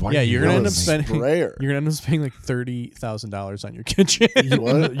 Jeez, why? Yeah, you're gonna end up spending. spending. Sprayer. You're gonna end up spending like $30,000 on your kitchen.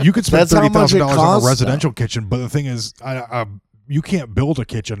 You could spend That's how much it $30,000 on a costs residential kitchen, but the thing is, you can't build a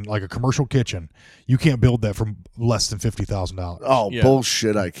kitchen like a commercial kitchen. You can't build that for less than $50,000. Oh, Yeah.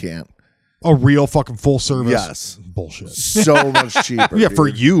 bullshit! I can't. A real fucking full service. Yes. Bullshit. So much cheaper. Yeah, dude. for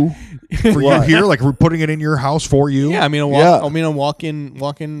you What? here, like we're putting it in your house for you. Yeah, I mean a Yeah.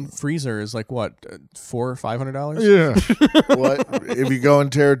 walk-in freezer is like what, $400 or $500? Yeah. What if you go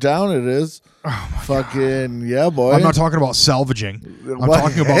and tear it down? It is. Fucking yeah, boy. I'm not talking about salvaging. I'm What?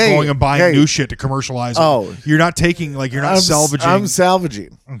 talking about Hey, going and buying hey. new shit to commercialize it. Oh. You're not taking you're not salvaging. I'm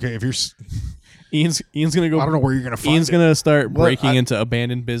salvaging. Okay, if you're Ian's gonna go. I don't know where you're gonna find Ian's it. gonna start What? breaking into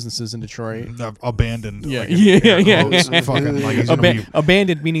abandoned businesses in Detroit. Abandoned. Yeah, like, yeah. Fucking, like he's gonna be,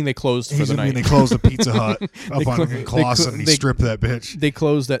 Abandoned meaning they closed for he's the gonna be, night. they closed the Pizza Hut up clo- on they Clawson clo- and he they- stripped that bitch. They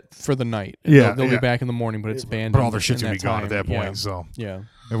closed that for the night. Yeah, they'll yeah. be back in the morning, but it's abandoned. But all their shit's in gonna be gone at that time. point. So Yeah.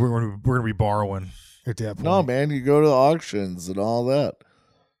 and we're gonna be borrowing at that point. No, man. You go to the auctions and all that.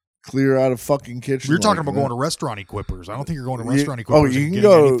 Clear out a fucking kitchen. You're talking like about that. going to restaurant equippers. I don't think you're going to You- restaurant oh, equippers you and can getting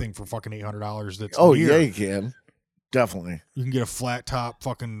go- anything for fucking $800. That's Oh near. yeah, you can. Definitely. You can get a flat top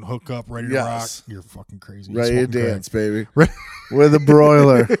fucking hookup ready to Yes. rock. You're fucking crazy. Ready to Smoking crack. dance, baby. With a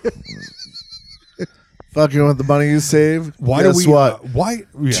broiler. Fucking with the money you save. Why Guess do we? what? Why?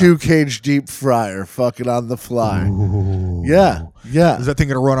 Yeah. 2-cage deep fryer. Fucking on the fly. Ooh. Yeah. Yeah. Is that thing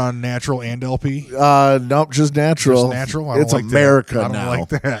gonna run on natural and LP? Nope, just natural. Just natural. I don't It's like America that. I don't now. like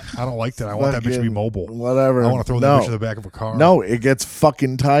that. I don't like that. I want that bitch to be Fucking mobile. Whatever. I want to throw that No. bitch in the back of a car. No, it gets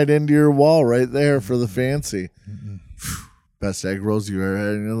fucking tied into your wall right there for the fancy. Best egg rolls you ever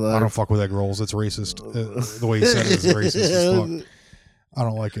had in your life. I don't fuck with egg rolls. It's racist. The way he said it is racist as fuck. I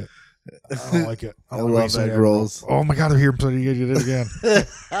don't like it. I don't like it. I don't like the way he love said egg rolls. Oh my god! I hear him saying you did it again.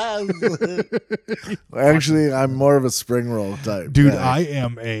 Actually, I'm more of a spring roll type. Dude, guy. I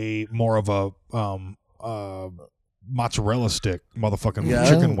am more of a mozzarella stick motherfucking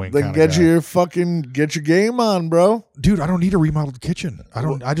chicken wing Then kind get of guy. get your game on, bro. Dude, I don't need a remodeled kitchen.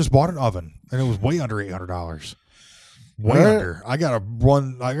 I just bought an oven and it was way under $800. Way Right. under. I got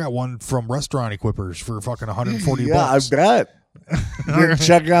one from Restaurant Equippers for fucking $140. Yeah, I bet. You're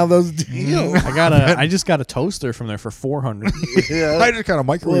checking out those deals. I just got a toaster from there for $400. Yeah. I just got a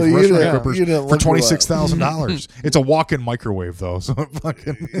microwave Well, you Restaurant didn't- Equippers you didn't for look well. $26,000. It's a walk-in microwave though, so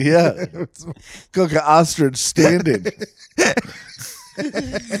fucking Yeah. Cook an ostrich standing. and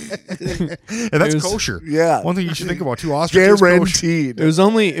that's It was- kosher. Yeah. One thing you should think about too, ostriches kosher. Guaranteed. It was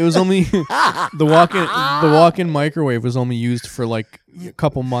only the walk-in microwave was only used for like a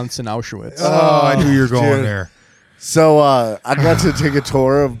couple months in Auschwitz. Oh, I knew you were going dude. there. So I got to take a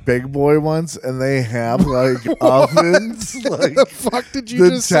tour of Big Boy once, and they have like ovens, like The fuck did you the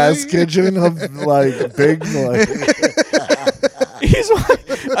just test say? kitchen of like big like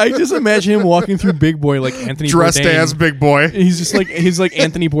I just imagine him walking through Big Boy like Anthony Dressed Bourdain. as Big Boy. He's like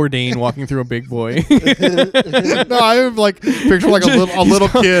Anthony Bourdain walking through a Big Boy. No, I have like picture like a little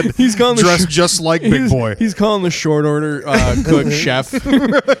kid He's calling the dressed just like Big Boy. He's calling the short order cook chef.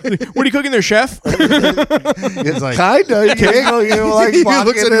 What are you cooking there, chef? It's like kinda you like he walking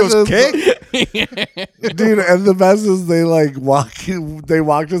looks at it and goes, into- cake? dude. And the best is they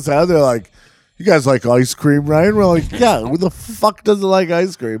walked us out. They're like, "You guys like ice cream, right?" We're like, "Yeah." Who the fuck doesn't like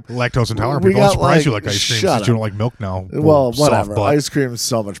ice cream? Lactose intolerant We people. I'm got, surprised like- you like ice cream shut since you up. don't like milk now. Well, Soft whatever. butt. Ice cream is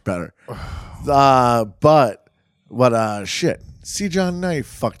so much better. But shit. See, John and I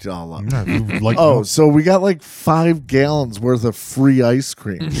fucked it all up. Yeah, you like Oh, milk. so we got like 5 gallons worth of free ice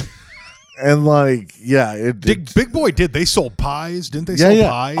cream. And like, yeah, Big Boy did. They sold pies, didn't they? Yeah, sell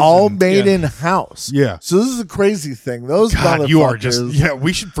pies, all and, made in house. Yeah. So this is a crazy thing. Those God, you are motherfuckers-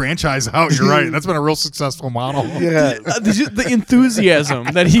 we should franchise out. You're right. That's been a real successful model. Yeah. The enthusiasm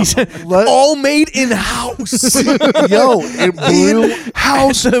that he said, all made in house. Yo, it blew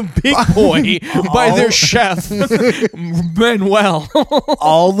House the Big Boy by their chef Manuel.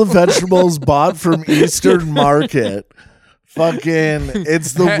 all the vegetables bought from Eastern Market. Fucking,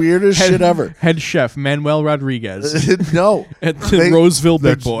 it's the weirdest shit ever. Head chef Manuel Rodriguez No, at the Roseville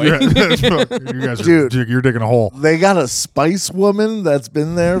Big Boy. You guys you're digging a hole. they got a spice woman that's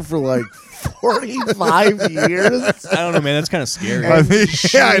been there for like 45 years. I don't know, man. That's kind of scary.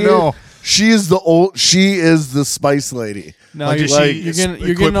 I know. She is the spice lady. No, Like, you're, does she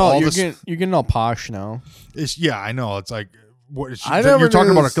you're getting all posh now. I know. It's like what I never you're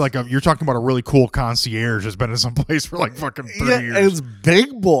talking knew about this. you're talking about a really cool concierge that's been in some place for like fucking 30 Yeah, years. it's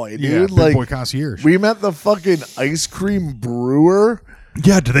Big Boy, dude. Yeah, Big like Boy concierge. we met the fucking ice cream brewer.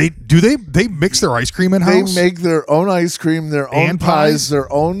 Yeah, do they mix their ice cream in house? They make their own ice cream, their own And pies, pies?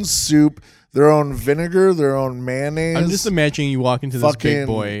 their own soup, their own vinegar, their own mayonnaise. I'm just imagining you walk into this Fucking- Big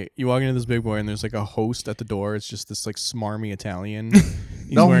Boy. You walk into this Big Boy, and there's like a host at the door. It's just this like smarmy Italian.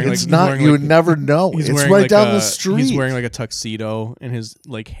 He's no, wearing, it's he's not. wearing, You would never know. He's It's wearing right like down a- the street. He's wearing like a tuxedo, and his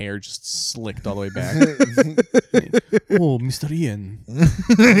like hair just slicked all the way back. Oh, Mr. Ian,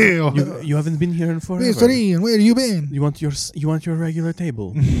 you haven't been here in forever. Mr. Ian, where have you been? You want your regular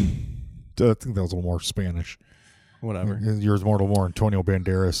table? I think that was a little more Spanish. Whatever. Yours more Antonio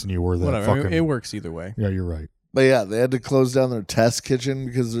Banderas, and you were the Whatever. fucking. It works either way. Yeah, you're right. But yeah, they had to close down their test kitchen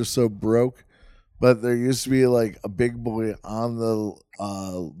because they're so broke. But there used to be like a Big Boy on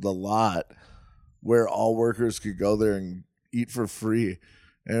the lot where all workers could go there and eat for free.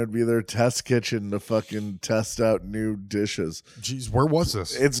 And it'd be their test kitchen to fucking test out new dishes. Jeez, where was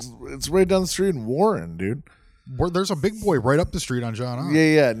this? It's right down the street in Warren, dude. There's a Big Boy right up the street on John O.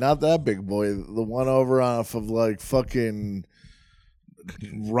 Yeah, not that Big Boy. The one over off of like fucking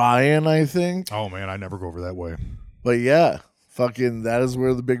Ryan, I think. Oh man, I never go over that way. But yeah, fucking that is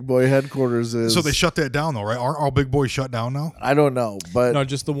where the Big Boy headquarters is. So they shut that down though, right? Are all Big Boys shut down now? I don't know, but No,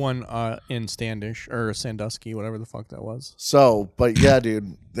 just the one in Standish or Sandusky, whatever the fuck that was. but yeah,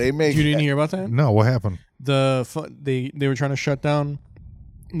 dude, they make. You didn't hear about that? No, what happened? They were trying to shut down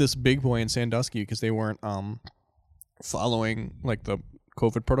this Big Boy in Sandusky because they weren't following like the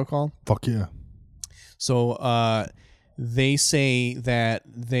COVID protocol. Fuck yeah. So they say that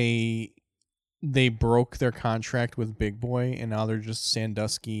they broke their contract with Big Boy and now they're just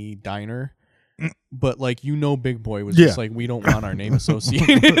Sandusky Diner. But like Big Boy was just like, we don't want our name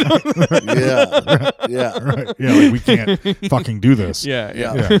associated. Yeah. Right. Yeah, like we can't fucking do this. Yeah.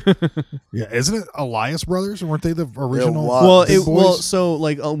 Yeah. Isn't it Elias Brothers? Weren't they the original? was. Big Boys? So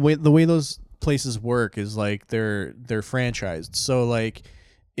like the way those places work is like they're franchised. So like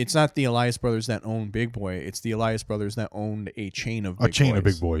it's not the Elias Brothers that own Big Boy. It's the Elias Brothers that owned a chain of Big Boys. Of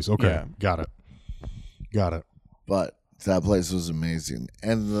Big Boys. Okay, Yeah. got it. But that place was amazing,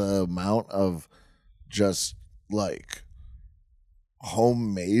 and the amount of just like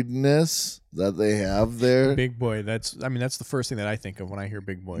homemadeness that they have there, Big Boy. That's the first thing that I think of when I hear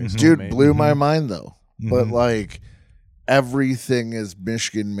Big Boy. is dude, homemade. blew my mind though. But Mhm. like everything is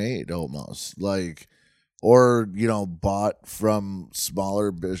Michigan made almost, like, or bought from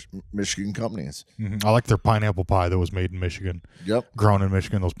smaller Michigan companies. Mhm. I like their pineapple pie that was made in Michigan, Yep, grown in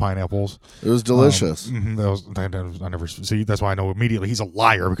Michigan. Those pineapples, it was delicious. I never see. That's why I know immediately he's a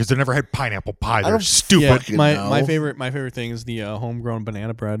liar because they never had pineapple pie. They're don't stupid. Yeah, fucking my know. favorite thing is the homegrown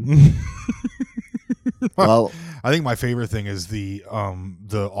banana bread. Well, I think my favorite thing is the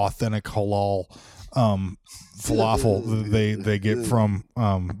authentic halal falafel that they get from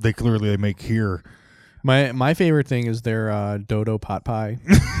they make here. My favorite thing is their dodo pot pie.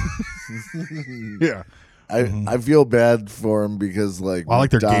 Yeah, I feel bad for him because like I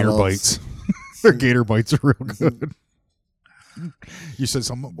like their gator McDonald's- bites. Their gator bites are real good. You said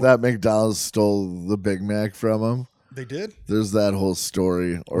something. That McDonald's stole the Big Mac from him. They did? There's that whole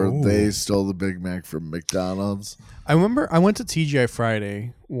story, or Ooh. they stole the Big Mac from McDonald's. I remember I went to TGI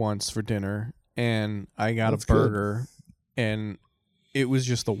Friday once for dinner, and I got That's a good. burger, and it was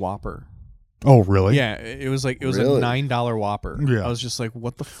just a Whopper. Oh, really? Yeah, it was a Really? $9 Whopper. Yeah. I was just like,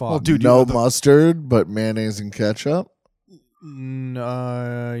 what the fuck? Well, dude, No the- mustard, but mayonnaise and ketchup.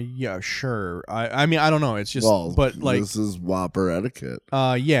 Yeah, sure. I mean, I don't know. It's just, Well, but like, this is Whopper etiquette.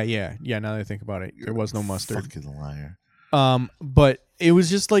 yeah. Now that I think about it, there was no mustard. Fucking liar. But it was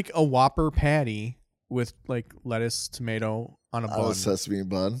just like a Whopper patty with like lettuce, tomato on a On a bun. sesame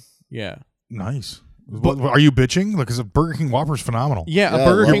bun. Yeah. Nice. Are you bitching? Like, because a Burger King Whopper is phenomenal. Yeah, Yeah, a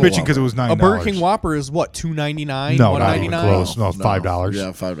Burger I King love You're bitching because it was $9. A Burger King Whopper is what, $2.99? No, not even $1.99? close. No, it's $5. Yeah,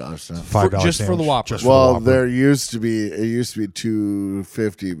 $5. Yeah. $5 just for the sandwich. Whopper. Just for the Well, Whopper. there used to be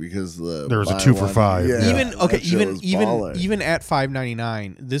 $2.50 because There was a buy 2 for one- $5. Yeah, Even okay, that shit was baller. even at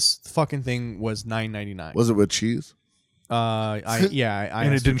 $5.99, this fucking thing was $9.99. Was it with cheese, I and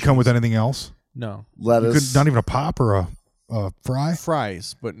it asked didn't for come with cheese. anything else. No You lettuce? could, not even a pop or a fry.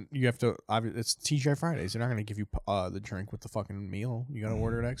 fries, but you have to. It's TGI Fridays. They're not gonna give you the drink with the fucking meal. You gotta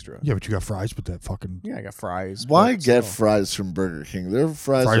order it extra. Yeah, but you got fries with that fucking Yeah, I got fries. Why but get still. fries from Burger King? Their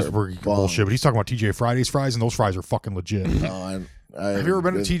fries fries are Burger King bomb. bullshit. But he's talking about TJ Fridays fries, and those fries are fucking legit. No, Have you ever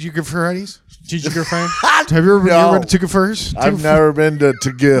been to TJ Fridays? TGI Fridays? Have you ever No. been to Ticket First? I've never been to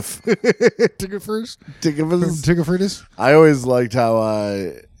GIF. Ticket First? Ticket Ticket Fridays? I always liked how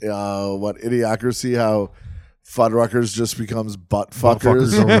what Idiocracy, how Fuddruckers just becomes butt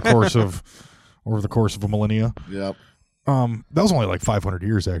fuckers. over the course of a millennia. Yep, That was only like 500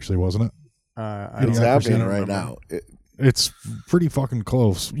 years, actually, wasn't it? I it's don't- happening I don't right remember. now. It's pretty fucking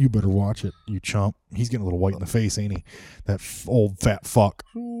close. You better watch it, you chump. He's getting a little white in the face, ain't he? That old fat fuck.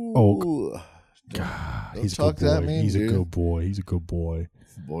 Oak. Ooh, God, don't he's a talk good boy. that mean, He's dude. a good boy. He's a good boy.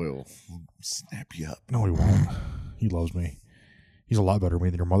 boy, will snap you up. No, he won't. He loves me. He's a lot better at me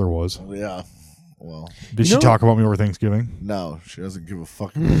than your mother was. Yeah. Well, Did she talk about me over Thanksgiving? no, she doesn't give a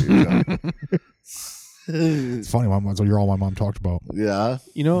fuck about you. John. It's funny, Mom. So you're all my mom talked about. Yeah.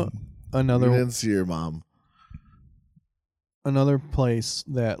 You know, You another didn't see your mom. place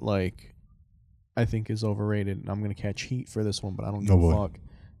that like I think is overrated, and I'm gonna catch heat for this one, but I don't No give a boy. fuck.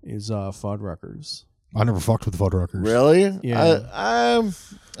 Is Fuddruckers. I never fucked with the Fuddruckers. Really? Yeah.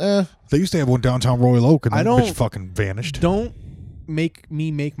 They used to have one downtown Royal Oak, and I that don't- bitch fucking vanished. Don't make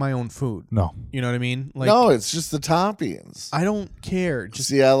me make my own food. No. You know what I mean? Like, no, it's just the toppings. I don't care. Just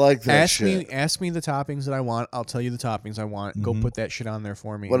See, I like that ask shit. me the toppings that I want. I'll tell you the toppings I want. Go put that shit on there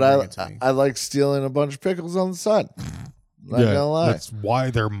for me. But and bring it to me. I like stealing a bunch of pickles on the side. Not gonna lie. That's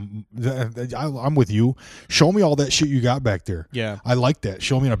why I'm with you. Show me all that shit you got back there. Yeah. I like that.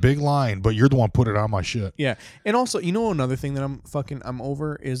 Show me in a big line, but you're the one put it on my shit. Yeah, and also, you know, another thing that I'm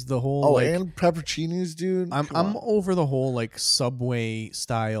over is the whole Oh, like and pepperoncinis, dude. I'm Come on. over the whole like Subway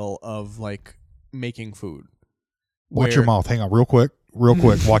style of like making food. Watch your mouth. Hang on, real quick.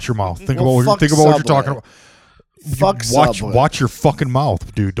 Watch your mouth. Think Well, about what fuck you're Subway. talking about. Fuck Subway. Watch your fucking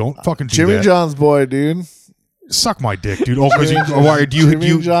mouth, dude. Don't fucking do Jimmy that. John's boy, dude. Suck my dick, dude. Oh, because why do you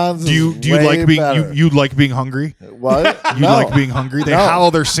Jimmy John's do you is do you way like being better. you like being hungry? What? You No. like being hungry? They No. hollow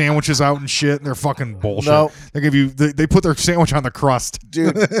their sandwiches out and shit, and they're fucking bullshit. No. They give you they put their sandwich on the crust.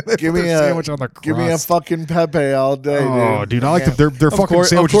 Dude, give me their a sandwich on the give me a crust. fucking Pepe all day, Oh, dude, I like can't- them. Their fucking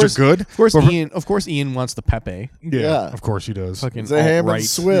sandwiches are good. Of course, But- Of course, Ian wants the Pepe. Yeah. of course he does. Fucking It's a ham and alt-right.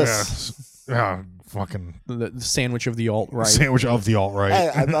 Swiss. Yeah, fucking The sandwich of the alt right. sandwich of the alt right.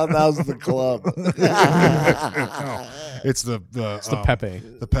 Hey, I thought that was the club. No, it's the Pepe.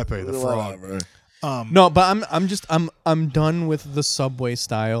 the Pepe, the frog. Whatever. No, but I'm done with the Subway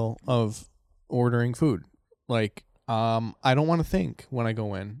style of ordering food. Like, I don't want to think when I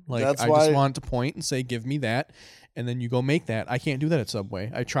go in. Like, That's I why- just want to point and say, "Give me that," and then you go make that. I can't do that at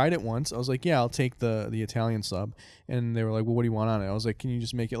Subway. I tried it once. I was like, "Yeah, I'll take the Italian sub," and they were like, "Well, what do you want on it?" I was like, "Can you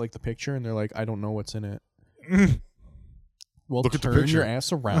just make it like the picture?" And they're like, "I don't know what's in it." Well, Look at the turn picture. your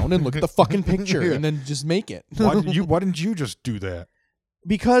ass around and look at the fucking picture, Yeah. and then just make it. Why didn't you just do that?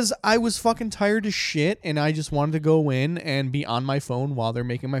 Because I was fucking tired as shit, and I just wanted to go in and be on my phone while they're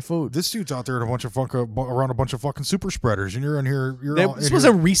making my food. This dude's out there at around a bunch of fucking super spreaders, and you're in here. This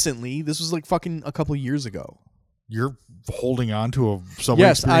wasn't recently. This was like fucking a couple years ago. You're holding on to a Subway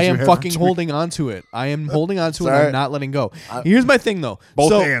Yes, experience I you am had fucking for holding on to it. I am holding on to it. And Sorry. I'm not letting go. Here's my thing, though.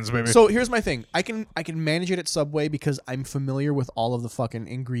 Both hands, baby. So here's my thing. I can manage it at Subway because I'm familiar with all of the fucking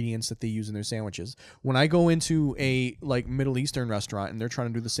ingredients that they use in their sandwiches. When I go into a like Middle Eastern restaurant and they're trying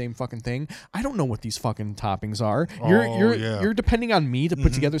to do the same fucking thing, I don't know what these fucking toppings are. You're depending on me to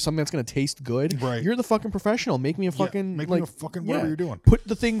put together something that's gonna taste good. Right. You're the fucking professional. Make me a fucking make me a fucking whatever you're doing. Put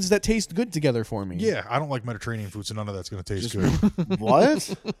the things that taste good together for me. Yeah, I don't like Mediterranean food, so none of that's going to taste good.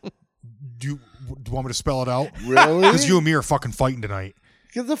 What? Do you want me to spell it out? Really? Because you and me are fucking fighting tonight,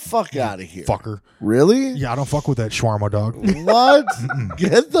 Get the fuck out of here. fucker. Really? Yeah, I don't fuck with that shawarma, dog. What?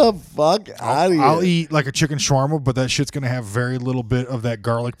 Get the fuck out of here. I'll eat like a chicken shawarma, but that shit's going to have very little bit of that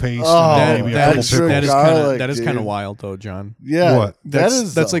garlic paste Oh, and maybe a that couple is pickles. garlic, that is dude. kind of wild though, John. Yeah. What?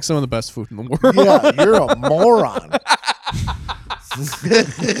 That's That's like some of the best food in the world. yeah, you're a moron.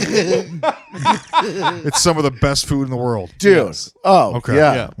 It's some of the best food in the world. Dude. Oh, Okay.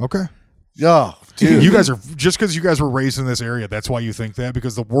 yeah. Okay. Yeah, dude. You guys are just because you guys were raised in this area. That's why you think that,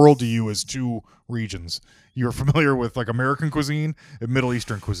 because the world to you is two regions. You're familiar with like American cuisine and Middle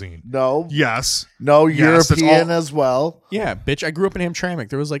Eastern cuisine. No. Yes. No, Yes, that's European all- as well. Yeah, bitch. I grew up in Hamtramck.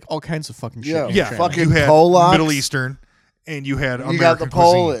 There was like all kinds of fucking shit. Yeah, in Yeah. Hamtramck. fucking You had Polacks. Middle Eastern, and you had American You got the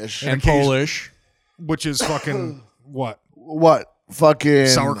cuisine, Polish. and occasion- Polish. which is fucking what? What? Fucking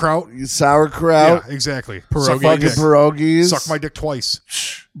Sauerkraut? Sauerkraut. Yeah, exactly. Pierogies. Suck my Fucking dick. pierogies. Suck my dick twice.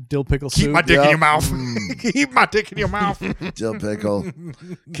 Dill pickle Keep soup. my dick in Yep. your mouth. Keep my dick in your mouth. Dill pickle.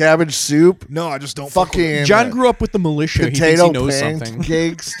 Cabbage soup. No, I just don't fuck with it. Fucking John grew up with the militia. He thinks potato he knows something.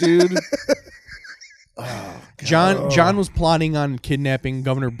 pancakes, dude. John was plotting on kidnapping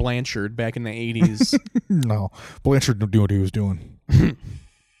Governor Blanchard back in the 80s. No, Blanchard knew what he was doing.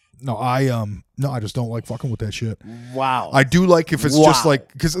 No, I just don't like fucking with that shit. Wow. I do like if it's just Wow.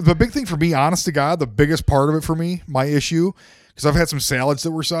 like, because the big thing for me, honest to God, the biggest part of it for me, my issue, because I've had some salads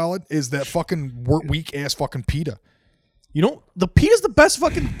that were solid, is that fucking weak ass fucking pita. You know, the pita's the best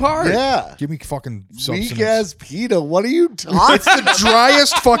fucking part. yeah. Give me fucking substance. Weak ass pita. What are you talking It's the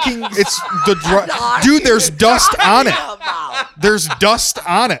driest fucking. It's the dry. Dude, there's dust on it. There's dust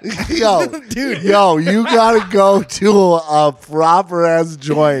on it. Yo, Dude. Yo, you gotta go to a proper ass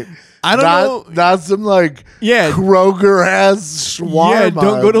joint. I don't know. Not some like Yeah. Kroger ass shawarma. Yeah,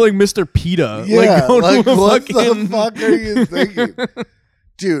 don't go to like Mr. Pita. Yeah, like, go like, to a what fucking, the fuck are you thinking?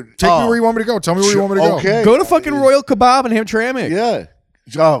 Dude, Take me where you want me to go. Tell me where you want me to go. Okay. Go to fucking Royal Kebab in Hamtramck. Yeah.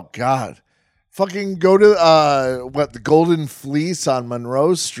 Oh God. Fucking go to the Golden Fleece on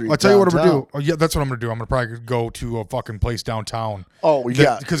Monroe Street. I'll tell you what I'm downtown. gonna do. Oh, yeah, that's what I'm gonna do. I'm gonna probably go to a fucking place downtown. Oh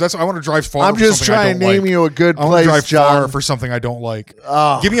yeah. Because that's I want to drive far. I'm for just something I trying to don't name like. you a good I want to place, drive far John. for something I don't like.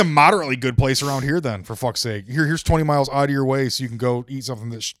 Oh. Give me a moderately good place around here, then, for fuck's sake. Here's 20 miles out of your way, so you can go eat something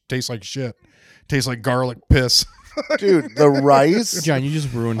that tastes like shit, tastes like garlic piss. Dude, the rice. John, you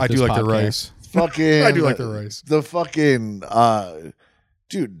just ruined I do this like the podcast. rice. Fucking I do like the rice. The fucking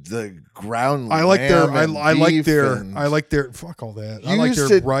dude, the ground I like their. lamb I and like beef their. and- I like their. Fuck all that. I You like used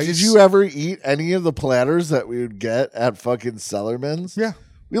their to- rice. Did you ever eat any of the platters that we would get at fucking Sellerman's? Yeah.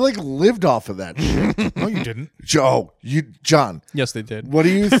 We like lived off of that shit. No, you didn't. John, Yes, they did. what do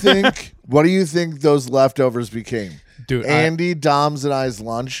you think? What do you think those leftovers became? Dude, Andy, Dom's, and I's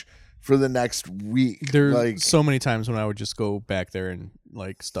lunch for the next week. There's like, so many times when I would just go back there and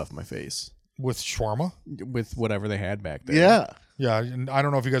like stuff my face With shawarma. with whatever they had back there. yeah. Yeah, and I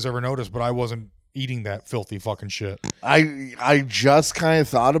don't know if you guys ever noticed, but I wasn't eating that filthy fucking shit. I just kind of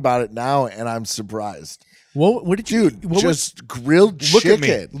thought about it now, and I'm surprised, What did you dude. what was- Just grilled Look chicken.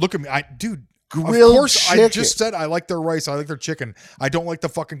 at me. Look at me. Dude. Grilled of course, I chicken. just said I like their rice. I like their chicken. I don't like the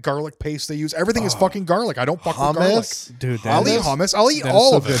fucking garlic paste they use. Everything is fucking garlic. I don't fuck with garlic. Hummus. dude? I'll That eat is, hummus. I'll eat that is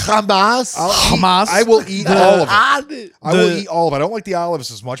all so of good. it. Hamas. Hamas. I will eat all of it. I will the- eat all of it. I don't like the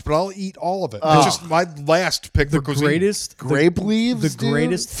olives as much, but I'll eat all of it. It's just my last pick the for cuisine. greatest Grape leaves. the dude?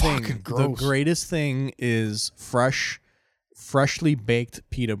 greatest Fucking thing the gross. greatest thing is freshly baked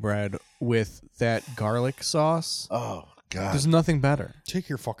pita bread with that garlic sauce. Oh God. There's nothing better. Take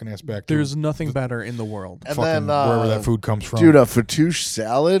your fucking ass back. To There's nothing better in the world. And fucking then wherever that food comes from. dude, a fattoush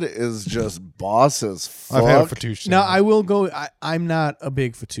salad is just boss as fuck. I've had a fattoush. Now salad. I will go. I'm not a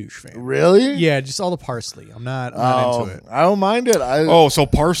big fattoush fan. Really? Yeah, just all the parsley. I'm not Oh, into it. I don't mind it. Oh, so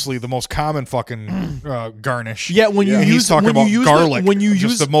parsley, the most common fucking garnish. Yeah, when you And use he's talking when about you use garlic. The, when you just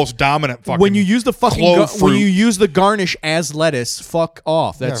use the most dominant fucking. when you use the fucking clove when fruit. you use the garnish as lettuce, fuck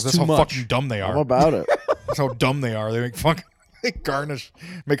off. That's that's too how much. fucking dumb they I'm are. about it. That's how dumb they are. They make fucking garnish,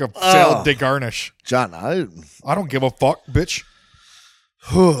 make a salad de garnish. John, I don't give a fuck, bitch.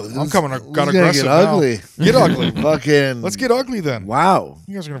 I'm coming. Got Get aggressive ugly. now. Get ugly. Fucking. Let's get ugly then. Wow.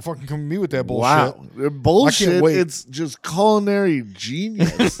 You guys are gonna fucking come at me with that bullshit. Wow. Bullshit. wait. It's just culinary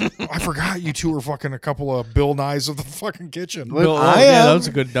genius. I forgot you two were fucking a couple of Bill Nyes of the fucking kitchen. But Bill, I yeah, am. that was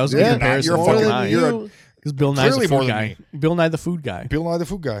a good. That was a Yeah, good comparison. you're more fucking- than you're you. Because Bill Nye's clearly the more food than guy. Bill Nye the food guy. Bill Nye the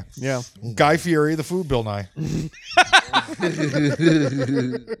food guy. Yeah. Guy Fieri the food Bill Nye.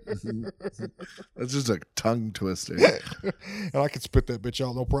 That's just a tongue twister. And I could spit that bitch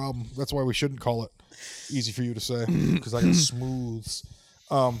out, no problem. That's why we shouldn't call it easy for you to say, because I got smooths.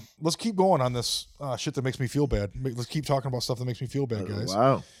 Let's keep going on this shit that makes me feel bad. Let's keep talking about stuff that makes me feel bad, guys.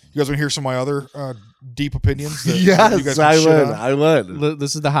 Wow. You guys want to hear some of my other deep opinions? That you Yes, guys I can shit would. on? I would.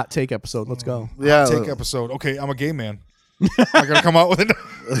 This is the hot take episode. Let's go. Yeah. Take episode. Okay, I'm a gay man. I gotta come out with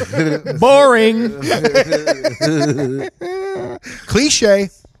it. Boring. Cliche.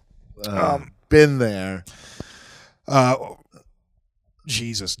 Been there.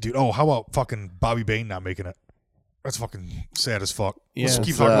 Jesus, dude. Oh, how about fucking Bobby Bain not making it? That's fucking sad as fuck. Yeah. Let's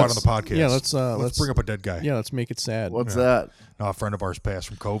keep talking about it on the podcast. Yeah, let's bring up a dead guy. Yeah, let's make it sad. What's that? No, a friend of ours passed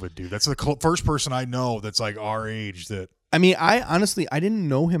from COVID, dude. That's the first person I know that's like our age that. I mean, I honestly didn't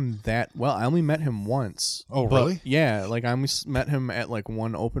know him that well. I only met him once. Oh, really? Yeah, like I only met him at like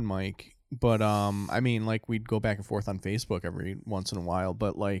one open mic. But I mean, like we'd go back and forth on Facebook every once in a while.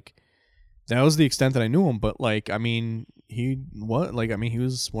 But like that was the extent that I knew him. But like, I mean, he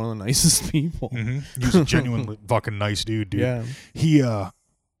was one of the nicest people. Mm-hmm. He was a genuinely fucking nice dude. Yeah. He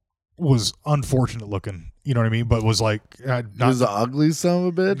was unfortunate looking. You know what I mean? But was like He was the ugly son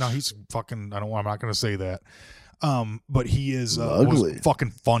of a bitch. No, he's fucking. I'm not going to say that. But he is ugly. Was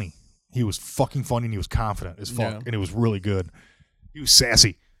fucking funny. He was fucking funny and he was confident as fuck, and it was really good. He was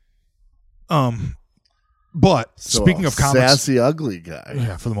sassy. But So speaking of comics, sassy ugly guy.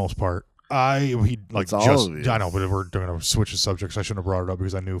 yeah, for the most part, he like That's all just of you. I know, but we're going to switch the subjects. I shouldn't have brought it up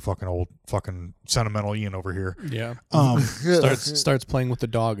because I knew fucking old fucking sentimental Ian over here. Yeah. Um, Starts playing with the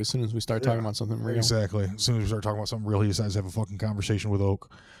dog as soon as we start talking about something real. exactly. As soon as we start talking about something real, he decides to have a fucking conversation with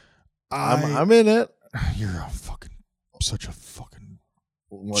Oak. I'm in it. You're a fucking such a fucking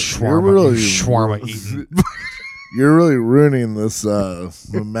What, shawarma eating. You're really ruining this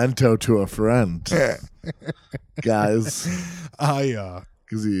memento to a friend, guys,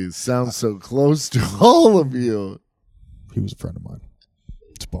 because he sounds so close to all of you. He was a friend of mine.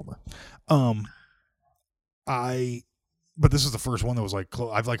 It's a bummer. But this is the first one that was like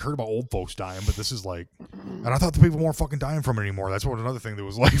I've like heard about old folks dying, but this is like, and I thought the people weren't fucking dying from it anymore. That's what another thing that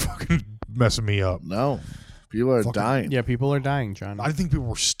was like fucking messing me up. No, people are dying. Yeah, people are dying, John. I think people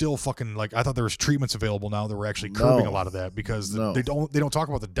were still fucking like I thought there was treatments available now that were actually curbing a lot of that because they don't talk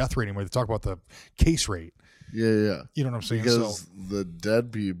about the death rate anymore. They talk about the case rate. Yeah. You know what I'm saying? Because the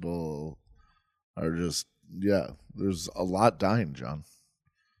dead people are just there's a lot dying, John.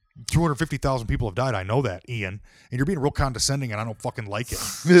 250,000 people have died. I know that, Ian, and you're being real condescending, and I don't fucking like it.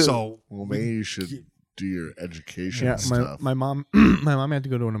 So, well, maybe you should do your education stuff. My mom had to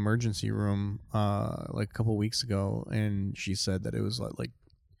go to an emergency room like a couple weeks ago, and she said that it was like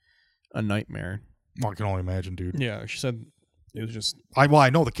a nightmare. Well, I can only imagine, dude. Yeah, she said it was just. I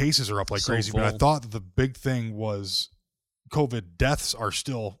know the cases are up like so crazy, full. but I thought that the big thing was COVID deaths are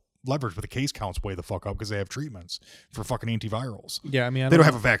still leveraged, but the case counts way the fuck up because they have treatments for fucking antivirals. Yeah, I mean, they don't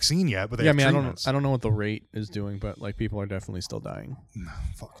have a vaccine yet, but they have treatments. I don't know what the rate is doing, but like people are definitely still dying.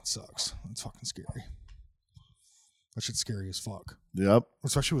 Fucking sucks. It's fucking scary. That shit's scary as fuck. Yep.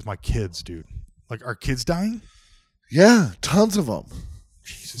 Especially with my kids, dude. Like, are kids dying? Yeah, tons of them.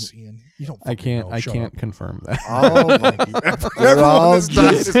 Jesus, Ian, you don't. I can't up. confirm that. Oh, they're all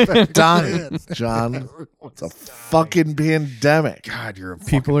just dying, John. It's a fucking pandemic. God, you're a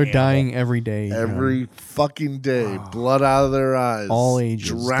people are animal. dying every day. Every fucking day, blood out of their eyes, all ages,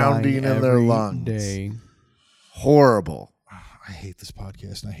 drowning in their lungs. Day. Horrible. I hate this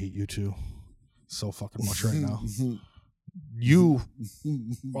podcast, and I hate you too, so fucking much right now. You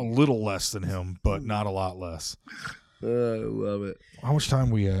a little less than him, but not a lot less. I love it. How much time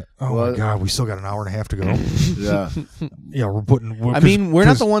we at? Oh What? my god, we still got an hour and a half to go. Yeah. Yeah, we're putting. We're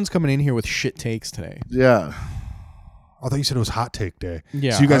not the ones coming in here with shit takes today. Yeah. I thought you said it was hot take day.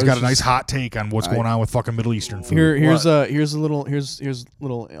 Yeah, so you guys got a nice hot take on what's going on with fucking Middle Eastern food. Here's a little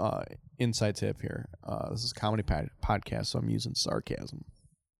inside tip here. This is a comedy podcast, so I'm using sarcasm.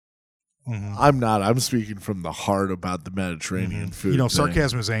 Mm-hmm. I'm not. I'm speaking from the heart about the Mediterranean food. You know, thing.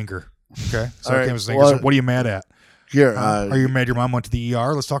 sarcasm is anger. Okay, sarcasm right, is anger. So what are you mad at? Here, are you mad your mom went to the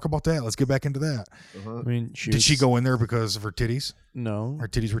ER? Let's talk about that. Let's get back into that. Uh-huh. I mean, Did she go in there because of her titties? No. Her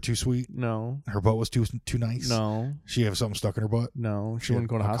titties were too sweet? No. Her butt was too nice? No. She have something stuck in her butt? No. She She wouldn't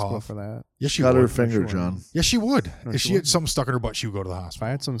go to had a hospital cough. for that. Yes, she cut would. her finger, She John. Yes, she would. No, If she she had wouldn't. something stuck in her butt, she would go to the If I hospital.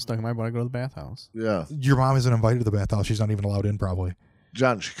 had something stuck in my butt, I'd go to the bathhouse. Yeah, Your mom isn't invited to the bathhouse. She's not even allowed in, probably.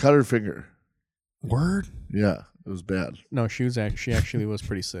 John. She cut her finger. Word? Yeah, it was bad. No, she actually was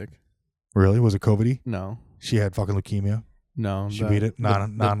pretty sick. Really? Was it COVID-y? No. She had fucking leukemia. No. She beat it.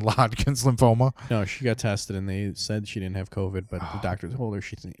 Non-Hodgkin's lymphoma. No, she got tested and they said she didn't have COVID, but the doctor told her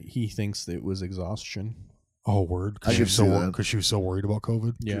he thinks it was exhaustion. Oh, word. I Because can see that. she was so worried about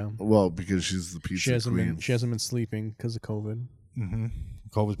COVID. Yeah. Well, because she's the pizza queen. She hasn't been sleeping because of COVID. Mm-hmm.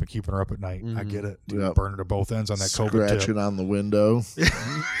 COVID's been keeping her up at night. I get it. Dude, Yep. burning her both ends on that COVID Scratching tip. on the window.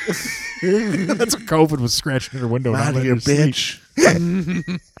 That's what COVID was scratching in her window. Out not of letting here, her sleep.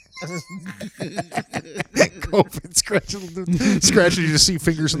 bitch. COVID scratching. You just see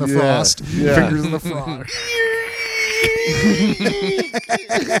fingers in the frost. Yeah. Fingers in the frost.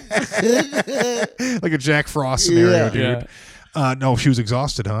 Like a Jack Frost scenario, Yeah. dude. No, she was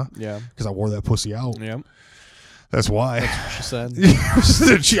exhausted, huh? Yeah. Because I wore that pussy out. Yeah. That's why. That's what she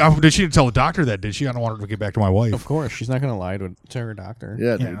said. Did she tell the doctor that? Did she? I don't want her to get back to my wife. Of course, she's not going to lie to her doctor.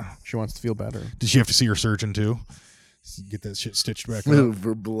 Yeah, dude. She wants to feel better. Did she have to see her surgeon too? Get that shit stitched back up.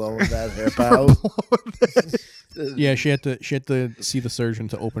 For blowing that hip out. Yeah, she had to see the surgeon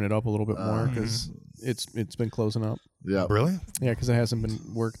to open it up a little bit more because it's been closing up. Yeah. Really? Yeah, because it hasn't been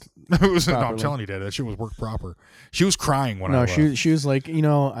worked. No, I'm telling you, Dad, that shit was worked proper. She was crying when I left. She was like,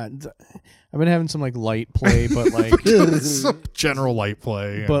 I've been having some like light play, but like some general light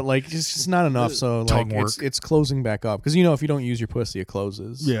play, but like just not enough. So like it's closing back up because if you don't use your pussy, it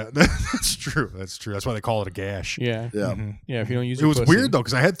closes. Yeah, that's true. That's true. That's why they call it a gash. Yeah, yeah, yeah. If you don't use, it was weird though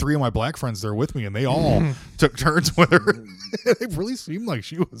because I had 3 of my black friends there with me, and they all took turns with her. It really seemed like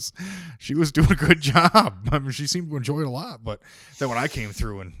she was doing a good job. I mean, she seemed to enjoy it a lot. But then when I came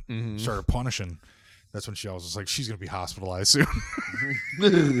through and started punishing, that's when I was just like, she's gonna be hospitalized soon.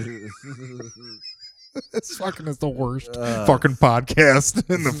 It's the worst fucking podcast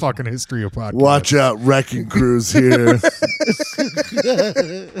in the fucking history of podcasts. Watch out, Wrecking Crew's here.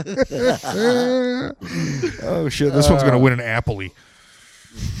 Oh shit, this one's gonna win an Appley.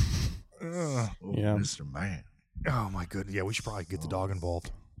 Oh, yeah, Mr. Man. Oh my goodness, yeah, we should probably get the dog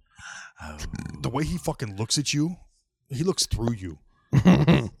involved. The way he fucking looks at you, he looks through you.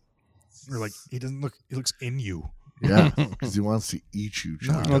 Or like he doesn't look, he looks in you. Yeah, because he wants to eat you.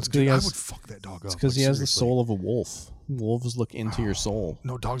 No, John. I would fuck that dog up. Because he has the soul of a wolf. Wolves look into your soul.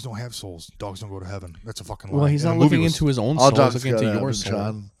 No, dogs don't have souls. Dogs don't go to heaven. That's a fucking lie. Well, he's not looking into his own soul. All He's dogs looking into gotta your have soul.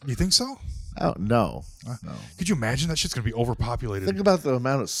 John. You think so? Oh, no. No. Could you imagine that shit's gonna be overpopulated? Think about the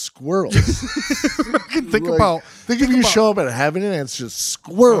amount of squirrels. Think if you show up at heaven and it's just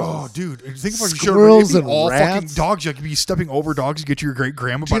squirrels. Oh, dude! Think about squirrels and all rats. fucking dogs. You could be stepping over dogs to get to your great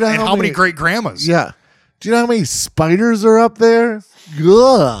grandma. Do you know And how many great grandmas? Yeah. Do you know how many spiders are up there?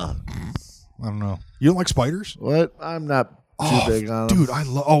 Ugh. I don't know. You don't like spiders? What? I'm not too big on them. Dude, I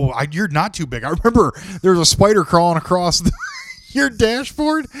love. You're not too big. I remember there was a spider crawling across your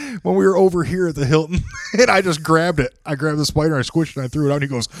dashboard when we were over here at the Hilton, and I just grabbed it. I grabbed the spider, I squished it, and I threw it out. And he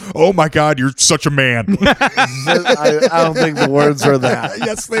goes, "Oh my God, you're such a man." I don't think the words are that.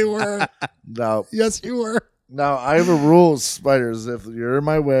 Yes, they were. No. Yes, you were. Now, I have a rule, spiders. If you're in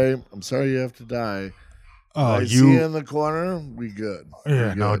my way, I'm sorry you have to die. I see you in the corner, we good.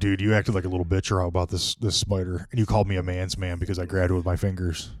 Yeah, no, dude, you acted like a little bitch about this spider, and you called me a man's man because I grabbed it with my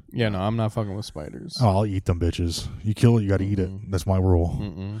fingers. Yeah, no, I'm not fucking with spiders. Oh, I'll eat them bitches. You kill it, you got to eat it. That's my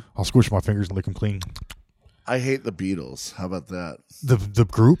rule. I'll squish my fingers and lick them clean. I hate the Beatles. How about that? The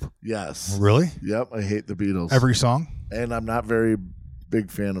group? Yes. Really? Yep, I hate the Beatles. Every song? And I'm not very big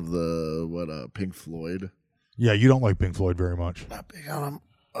fan of the Pink Floyd. Yeah, you don't like Pink Floyd very much. Not big on them.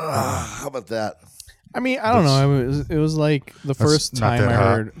 How about that? I mean, I don't know. It was like the first time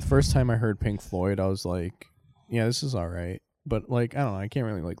I heard Pink Floyd, I was like, yeah, this is all right. But like, I don't know. I can't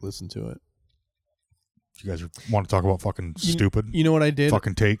really like listen to it. You guys want to talk about fucking stupid? You know what I did?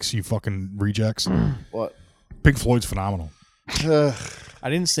 Fucking takes, you fucking rejects. What? Pink Floyd's phenomenal. I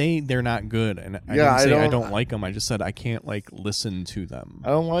didn't say they're not good, and I didn't say I don't like them. I just said I can't like listen to them.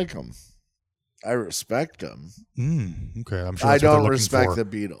 I don't like them. I respect them. Okay, I'm sure. I don't respect the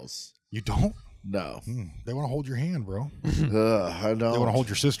Beatles. You don't? No. They want to hold your hand, bro. I don't. They want to hold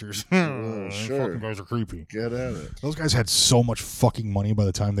your sisters. Sure. Fucking guys are creepy. Get at it. Those guys had so much fucking money by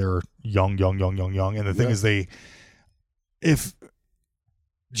the time they were young. And the thing is, if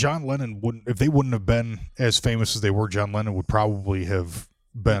John Lennon if they wouldn't have been as famous as they were, John Lennon would probably have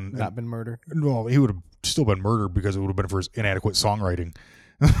been not been murdered. Well, he would have still been murdered because it would have been for his inadequate songwriting.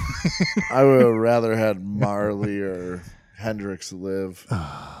 I would have rather had Marley or Hendrix live.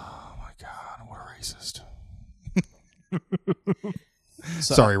 Oh my God, what a racist!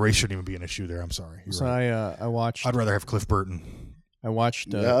 Sorry, race shouldn't even be an issue there. I'm sorry. You're right. I watched. I'd rather have Cliff Burton. I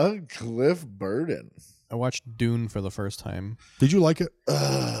watched. Cliff Burton. I watched Dune for the first time. Did you like it?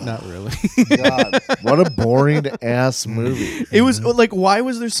 Not really. God, what a boring ass movie. It was like, why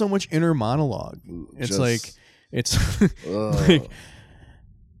was there so much inner monologue? It's like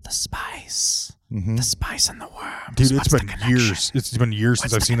the spice. The spice and the worms. Dude, it's been years. It's been years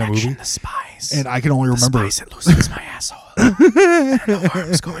since I've seen that movie. The spice. And I can only remember. The spice, it loosens my asshole. And the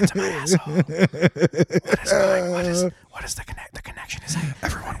worms go into my asshole. What is the connection is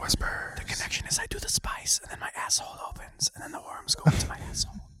everyone whispers. The connection is I do the spice and then my asshole opens and then the worms go into my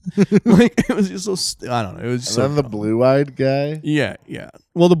asshole. Like, it was just so I don't know. It was just and then the blue-eyed guy. Yeah.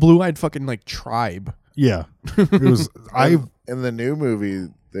 Well, the blue-eyed fucking like tribe. Yeah. It was in the new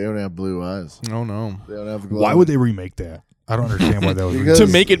movie. They don't have blue eyes. Oh no. They don't have. Why would they remake that? I don't understand why that was to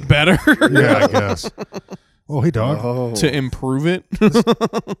make it better. Yeah, I guess. Oh, hey, dog. Oh, to improve it. to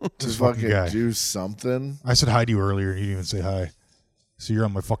This fucking fucking guy. do something. I said hi to you earlier, and you didn't even say hi. So you're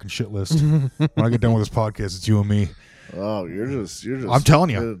on my fucking shit list. When I get done with this podcast, it's you and me. Oh, you're just. I'm telling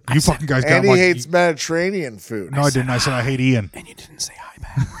you, you fucking guys got And he my. hates Mediterranean food. No, I didn't. I said I hate Ian. And you didn't say hi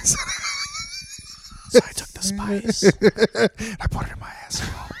back. So I took the spice. I put it in my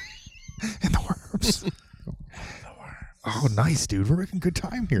asshole. And the worms. Oh, nice, dude. We're making good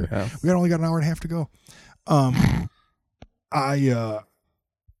time here. Yeah. We only got an hour and a half to go. I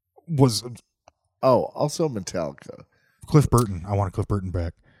was Oh, also Metallica. Cliff Burton. I want Cliff Burton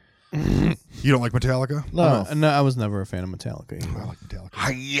back. You don't like Metallica? No. No, I was never a fan of Metallica. I like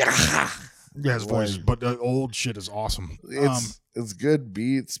Metallica. Yeah, his voice, but the old shit is awesome. It's good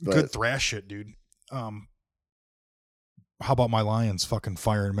beats, but Good thrash shit, dude. How about my Lions fucking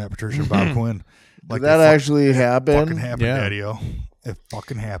firing Matt Patricia and Bob Quinn? did that actually happen? Fucking happened, Yeah. Daddy-o. It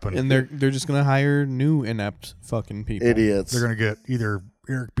fucking happened. And they're just gonna hire new inept fucking people. Idiots. They're gonna get either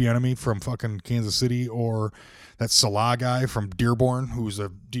Eric Bieniemy from fucking Kansas City or that Salah guy from Dearborn,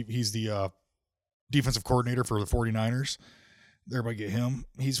 he's the defensive coordinator for the 49ers. They're gonna get him.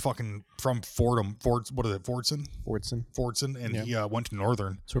 He's fucking from Fordham. Fordson, and Yeah. he went to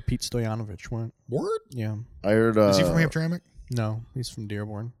Northern. That's where Pete Stoyanovich went. Word? Yeah. I heard. Is he from Hamtramck? No, he's from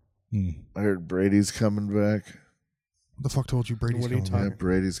Dearborn. I heard Brady's coming back. What the fuck told you Brady's What are you coming talking- back? Yeah,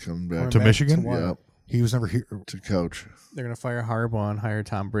 Brady's coming back To Back Michigan? what? Yep, He was never here. to coach. They're gonna fire Harbaugh and hire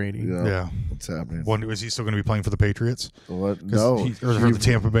Tom Brady. Yeah, Yeah. what's happening? Is he still going to be playing for the Patriots? What? 'Cause No, or for the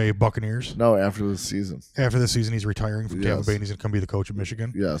Tampa Bay Buccaneers. no. After the season, After this season, he's retiring from Tampa Yes. Bay, and he's going to come be the coach of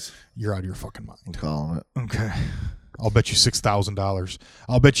Michigan. yes, You're out of your fucking I'm mind. calling it. Okay. I'll bet you $6,000.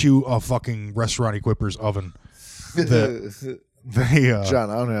 I'll bet you a fucking restaurant equippers oven. They John,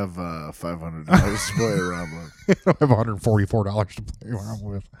 I don't have $500 to play around with. I have $144 to play around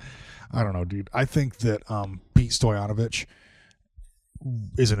with. I don't know, dude. I think that Pete Stoyanovich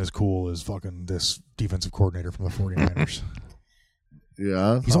isn't as cool as fucking this defensive coordinator from the 49ers.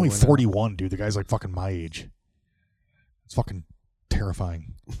 Yeah, He's only Probably not. 41, dude. The guy's like fucking my age. It's fucking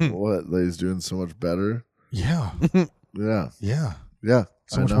terrifying. what? That he's doing so much better. Yeah. Yeah, Yeah. yeah.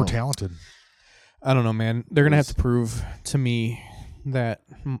 So I much know. more talented. I don't know, man. They're gonna have to prove to me that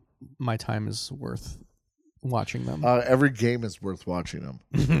my time is worth watching them. Every game is worth watching them.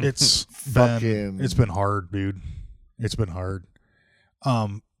 It's been hard, dude. It's been hard.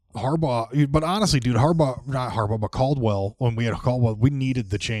 Harbaugh, but honestly, dude, not Harbaugh, but Caldwell, when we had Caldwell, we needed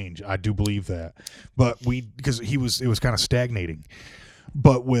the change. I do believe that. But because it was kind of stagnating.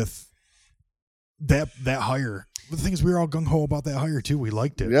 But with that hire, the thing is, we were all gung ho about that hire too. We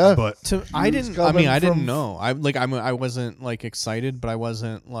liked it. Yeah. But I He was didn't coming from- know. I wasn't like excited, but I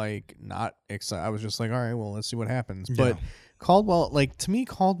wasn't like not excited. I was just like, all right, well, let's see what happens. Yeah. But Caldwell, like to me,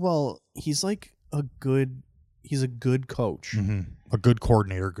 he's like he's a good coach. a good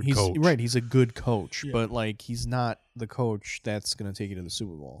coordinator, good He's coach. right. He's a good coach, Yeah. but like he's not the coach that's going to take you to the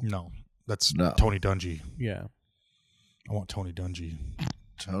Super Bowl. No, that's No. Tony Dungy. Yeah. I want Tony Dungy.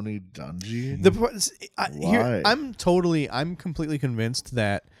 Tony Dungy. Mm-hmm. Why? I'm completely convinced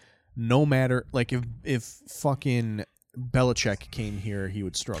that no matter like if fucking Belichick came here, he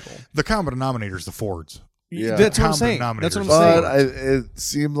would struggle. The common denominator is the Fords. Yeah. That's what I'm Common saying. denominator That's what I'm is saying. But it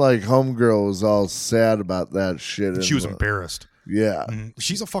seemed like Homegirl was all sad about that shit. She was embarrassed. Yeah. Mhm.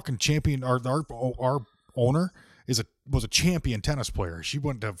 She's a fucking champion. Our owner was a champion tennis player. She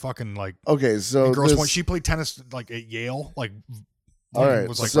went to fucking like Okay, so in Grosse this, Pointe. She played tennis like at Yale. Like all right,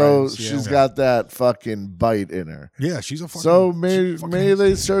 was like so right, she's yeah. got that fucking bite in her. Yeah, she's a fucking. So she maybe fucking-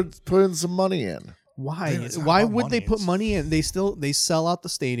 they start putting some money in. Why? It's not Why about would they money, put it's- money in? They sell out the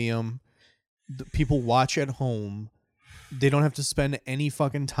stadium. The people watch at home. They don't have to spend any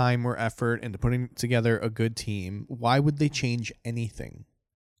fucking time or effort into putting together a good team. Why would they change anything?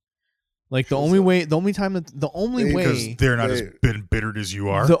 Like the only way because they're not as bittered as you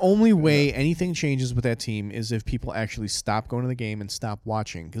are. the only way anything changes with that team is if people actually stop going to the game and stop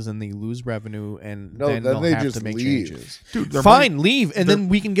watching, because then they lose revenue and No, then then they'll they have just to make leave. changes. Dude, they're Fine, money- leave, and they're- then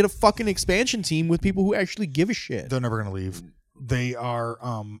we can get a fucking expansion team with people who actually give a shit. They're never gonna leave. They are.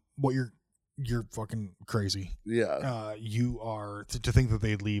 What you're fucking crazy. Yeah. You are to think that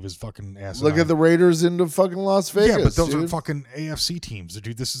they'd leave is fucking asinine. Look at the Raiders into fucking Las Vegas. Yeah, but those dude. are fucking AFC teams,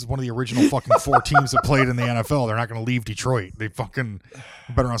 dude. This is one of the original fucking 4 teams that played in the NFL. They're not going to leave Detroit. They fucking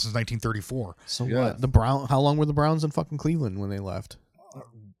been around since 1934. So Yeah. what? How long were the Browns in fucking Cleveland when they left?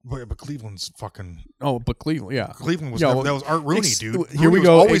 But Cleveland's fucking. Oh, but Cleveland, yeah. Cleveland was Yeah, never, that was Art Rooney, dude. Here we Rooney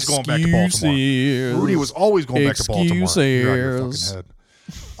go. was always going back to Baltimore. Excuses. Rudy was always going back to Baltimore. You're out of your Excuses.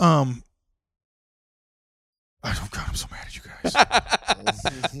 fucking head. Oh God, I'm so mad at you guys.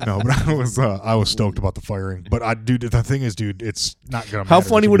 No, but I was stoked about the firing. But the thing is, dude, it's not gonna. How matter.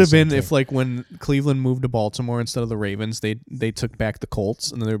 funny It's would gonna have be the been same if, thing. like, when Cleveland moved to Baltimore instead of the Ravens, they took back the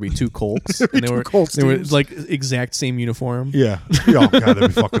Colts, and then there would be two Colts, There'd be and they two were Colts they were teams. like exact same uniform. Yeah. Oh God,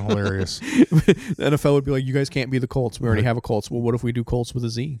 that'd be fucking hilarious. The NFL would be like, you guys can't be the Colts. We already have a Colts. Well, what if we do Colts with a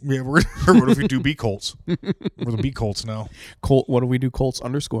Z? Yeah. What if we do B Colts? We're the B Colts now. Colt. What if we do Colts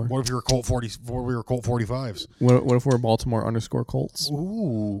underscore? What if you were Colt 40? What if we were Colt 45s? What if we're Baltimore underscore Colts?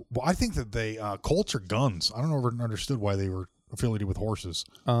 Ooh. Well, I think that they Colts are guns. I don't ever understood why they were affiliated with horses.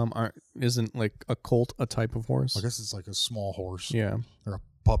 Isn't like a colt a type of horse? I guess it's like a small horse. Yeah. Or a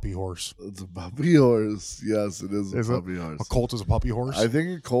puppy horse. It's a puppy horse. Yes, it is a puppy horse. A colt is a puppy horse? I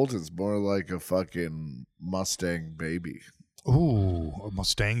think a colt is more like a fucking Mustang baby. Ooh, a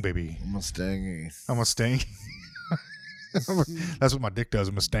Mustang baby. Mustangy. A Mustang. That's what my dick does.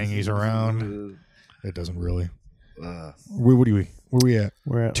 Mustangies around. It doesn't really. Where we at?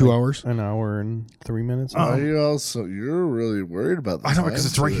 We're at 2 hours? An hour and 3 minutes. You're really worried about the I know, time because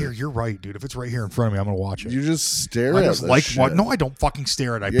it's right for here. this. You're right, dude. If it's right here in front of me, I'm gonna watch it. You just stare I at just this like shit. what? No, I don't fucking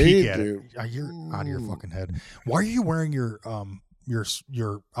stare at it. I Yeah, peek you at do. it. You're out of your fucking head. Why are you wearing your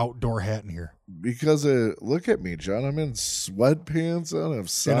outdoor hat in here? Because look at me, John. I'm in sweatpants on. I have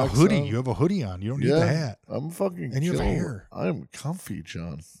socks And a hoodie. on. You have a hoodie on. You don't need Yeah, the hat. I'm fucking. And you have killer. hair. I'm comfy,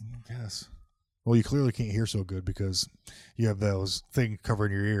 John. Yes. Well, you clearly can't hear so good because you have those things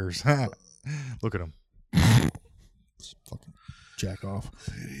covering your ears. Look at them. Fucking jack off.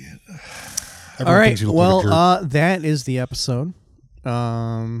 Idiot. All right. Thinks you look like a jerk. Well, that is the episode. Do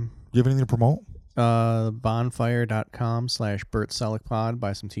you have anything to promote? Bonfire.com/Bert Selleck Pod.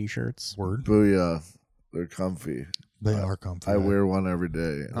 Buy some t-shirts. Word. Booyah. They're comfy. They are comfy. I wear one every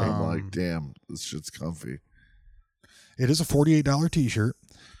day. And I'm Um, like, damn, this shit's comfy. It is a $48 t-shirt.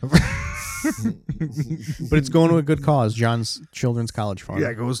 But it's going to a good cause, John's Children's College Fund. Yeah,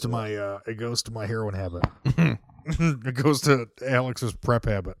 it goes to my heroin habit. It goes to Alex's prep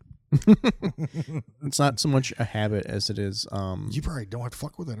habit. It's not so much a habit as it is. You probably don't have to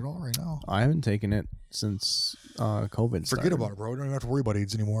fuck with it at all right now. I haven't taken it since COVID started. Forget about it, bro. You don't even have to worry about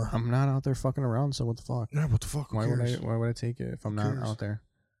AIDS anymore. I'm not out there fucking around, so what the fuck? Yeah, what the fuck? Who Why cares? would I take it if I'm not cares? out there?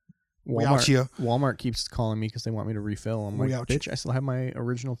 We out here. Walmart keeps calling me because they want me to refill. I'm We like, out bitch, I still have my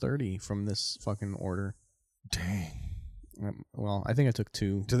original 30 from this fucking order. Dang. Well, I think I took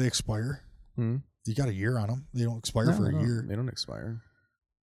 2. Do they expire? Hmm? You got a year on them. They don't expire No, for a no, year. They don't expire.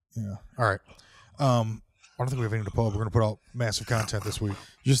 Yeah. All right. I don't think we have anything to pub. We're going to put out massive content this week.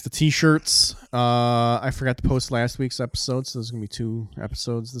 Just the t-shirts. I forgot to post last week's episode, so there's gonna be 2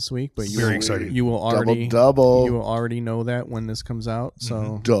 episodes this week. But Very exciting. You will already Double. You will already know that when this comes out.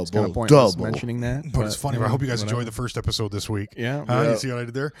 So Double, it's kind of pointless double. mentioning that. But it's funny. I hope you guys whatever. enjoy the first episode this week. Yeah. Huh? Yeah. You see what I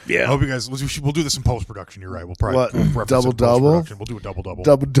did there? Yeah. I hope you guys. We'll do this in post production. You're right. We'll probably What? we'll reference Double, it in double? post-production. We'll do a double.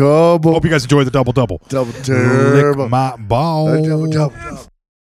 Double. Hope you guys enjoy the double. Double turbo. Lick my balls. Double.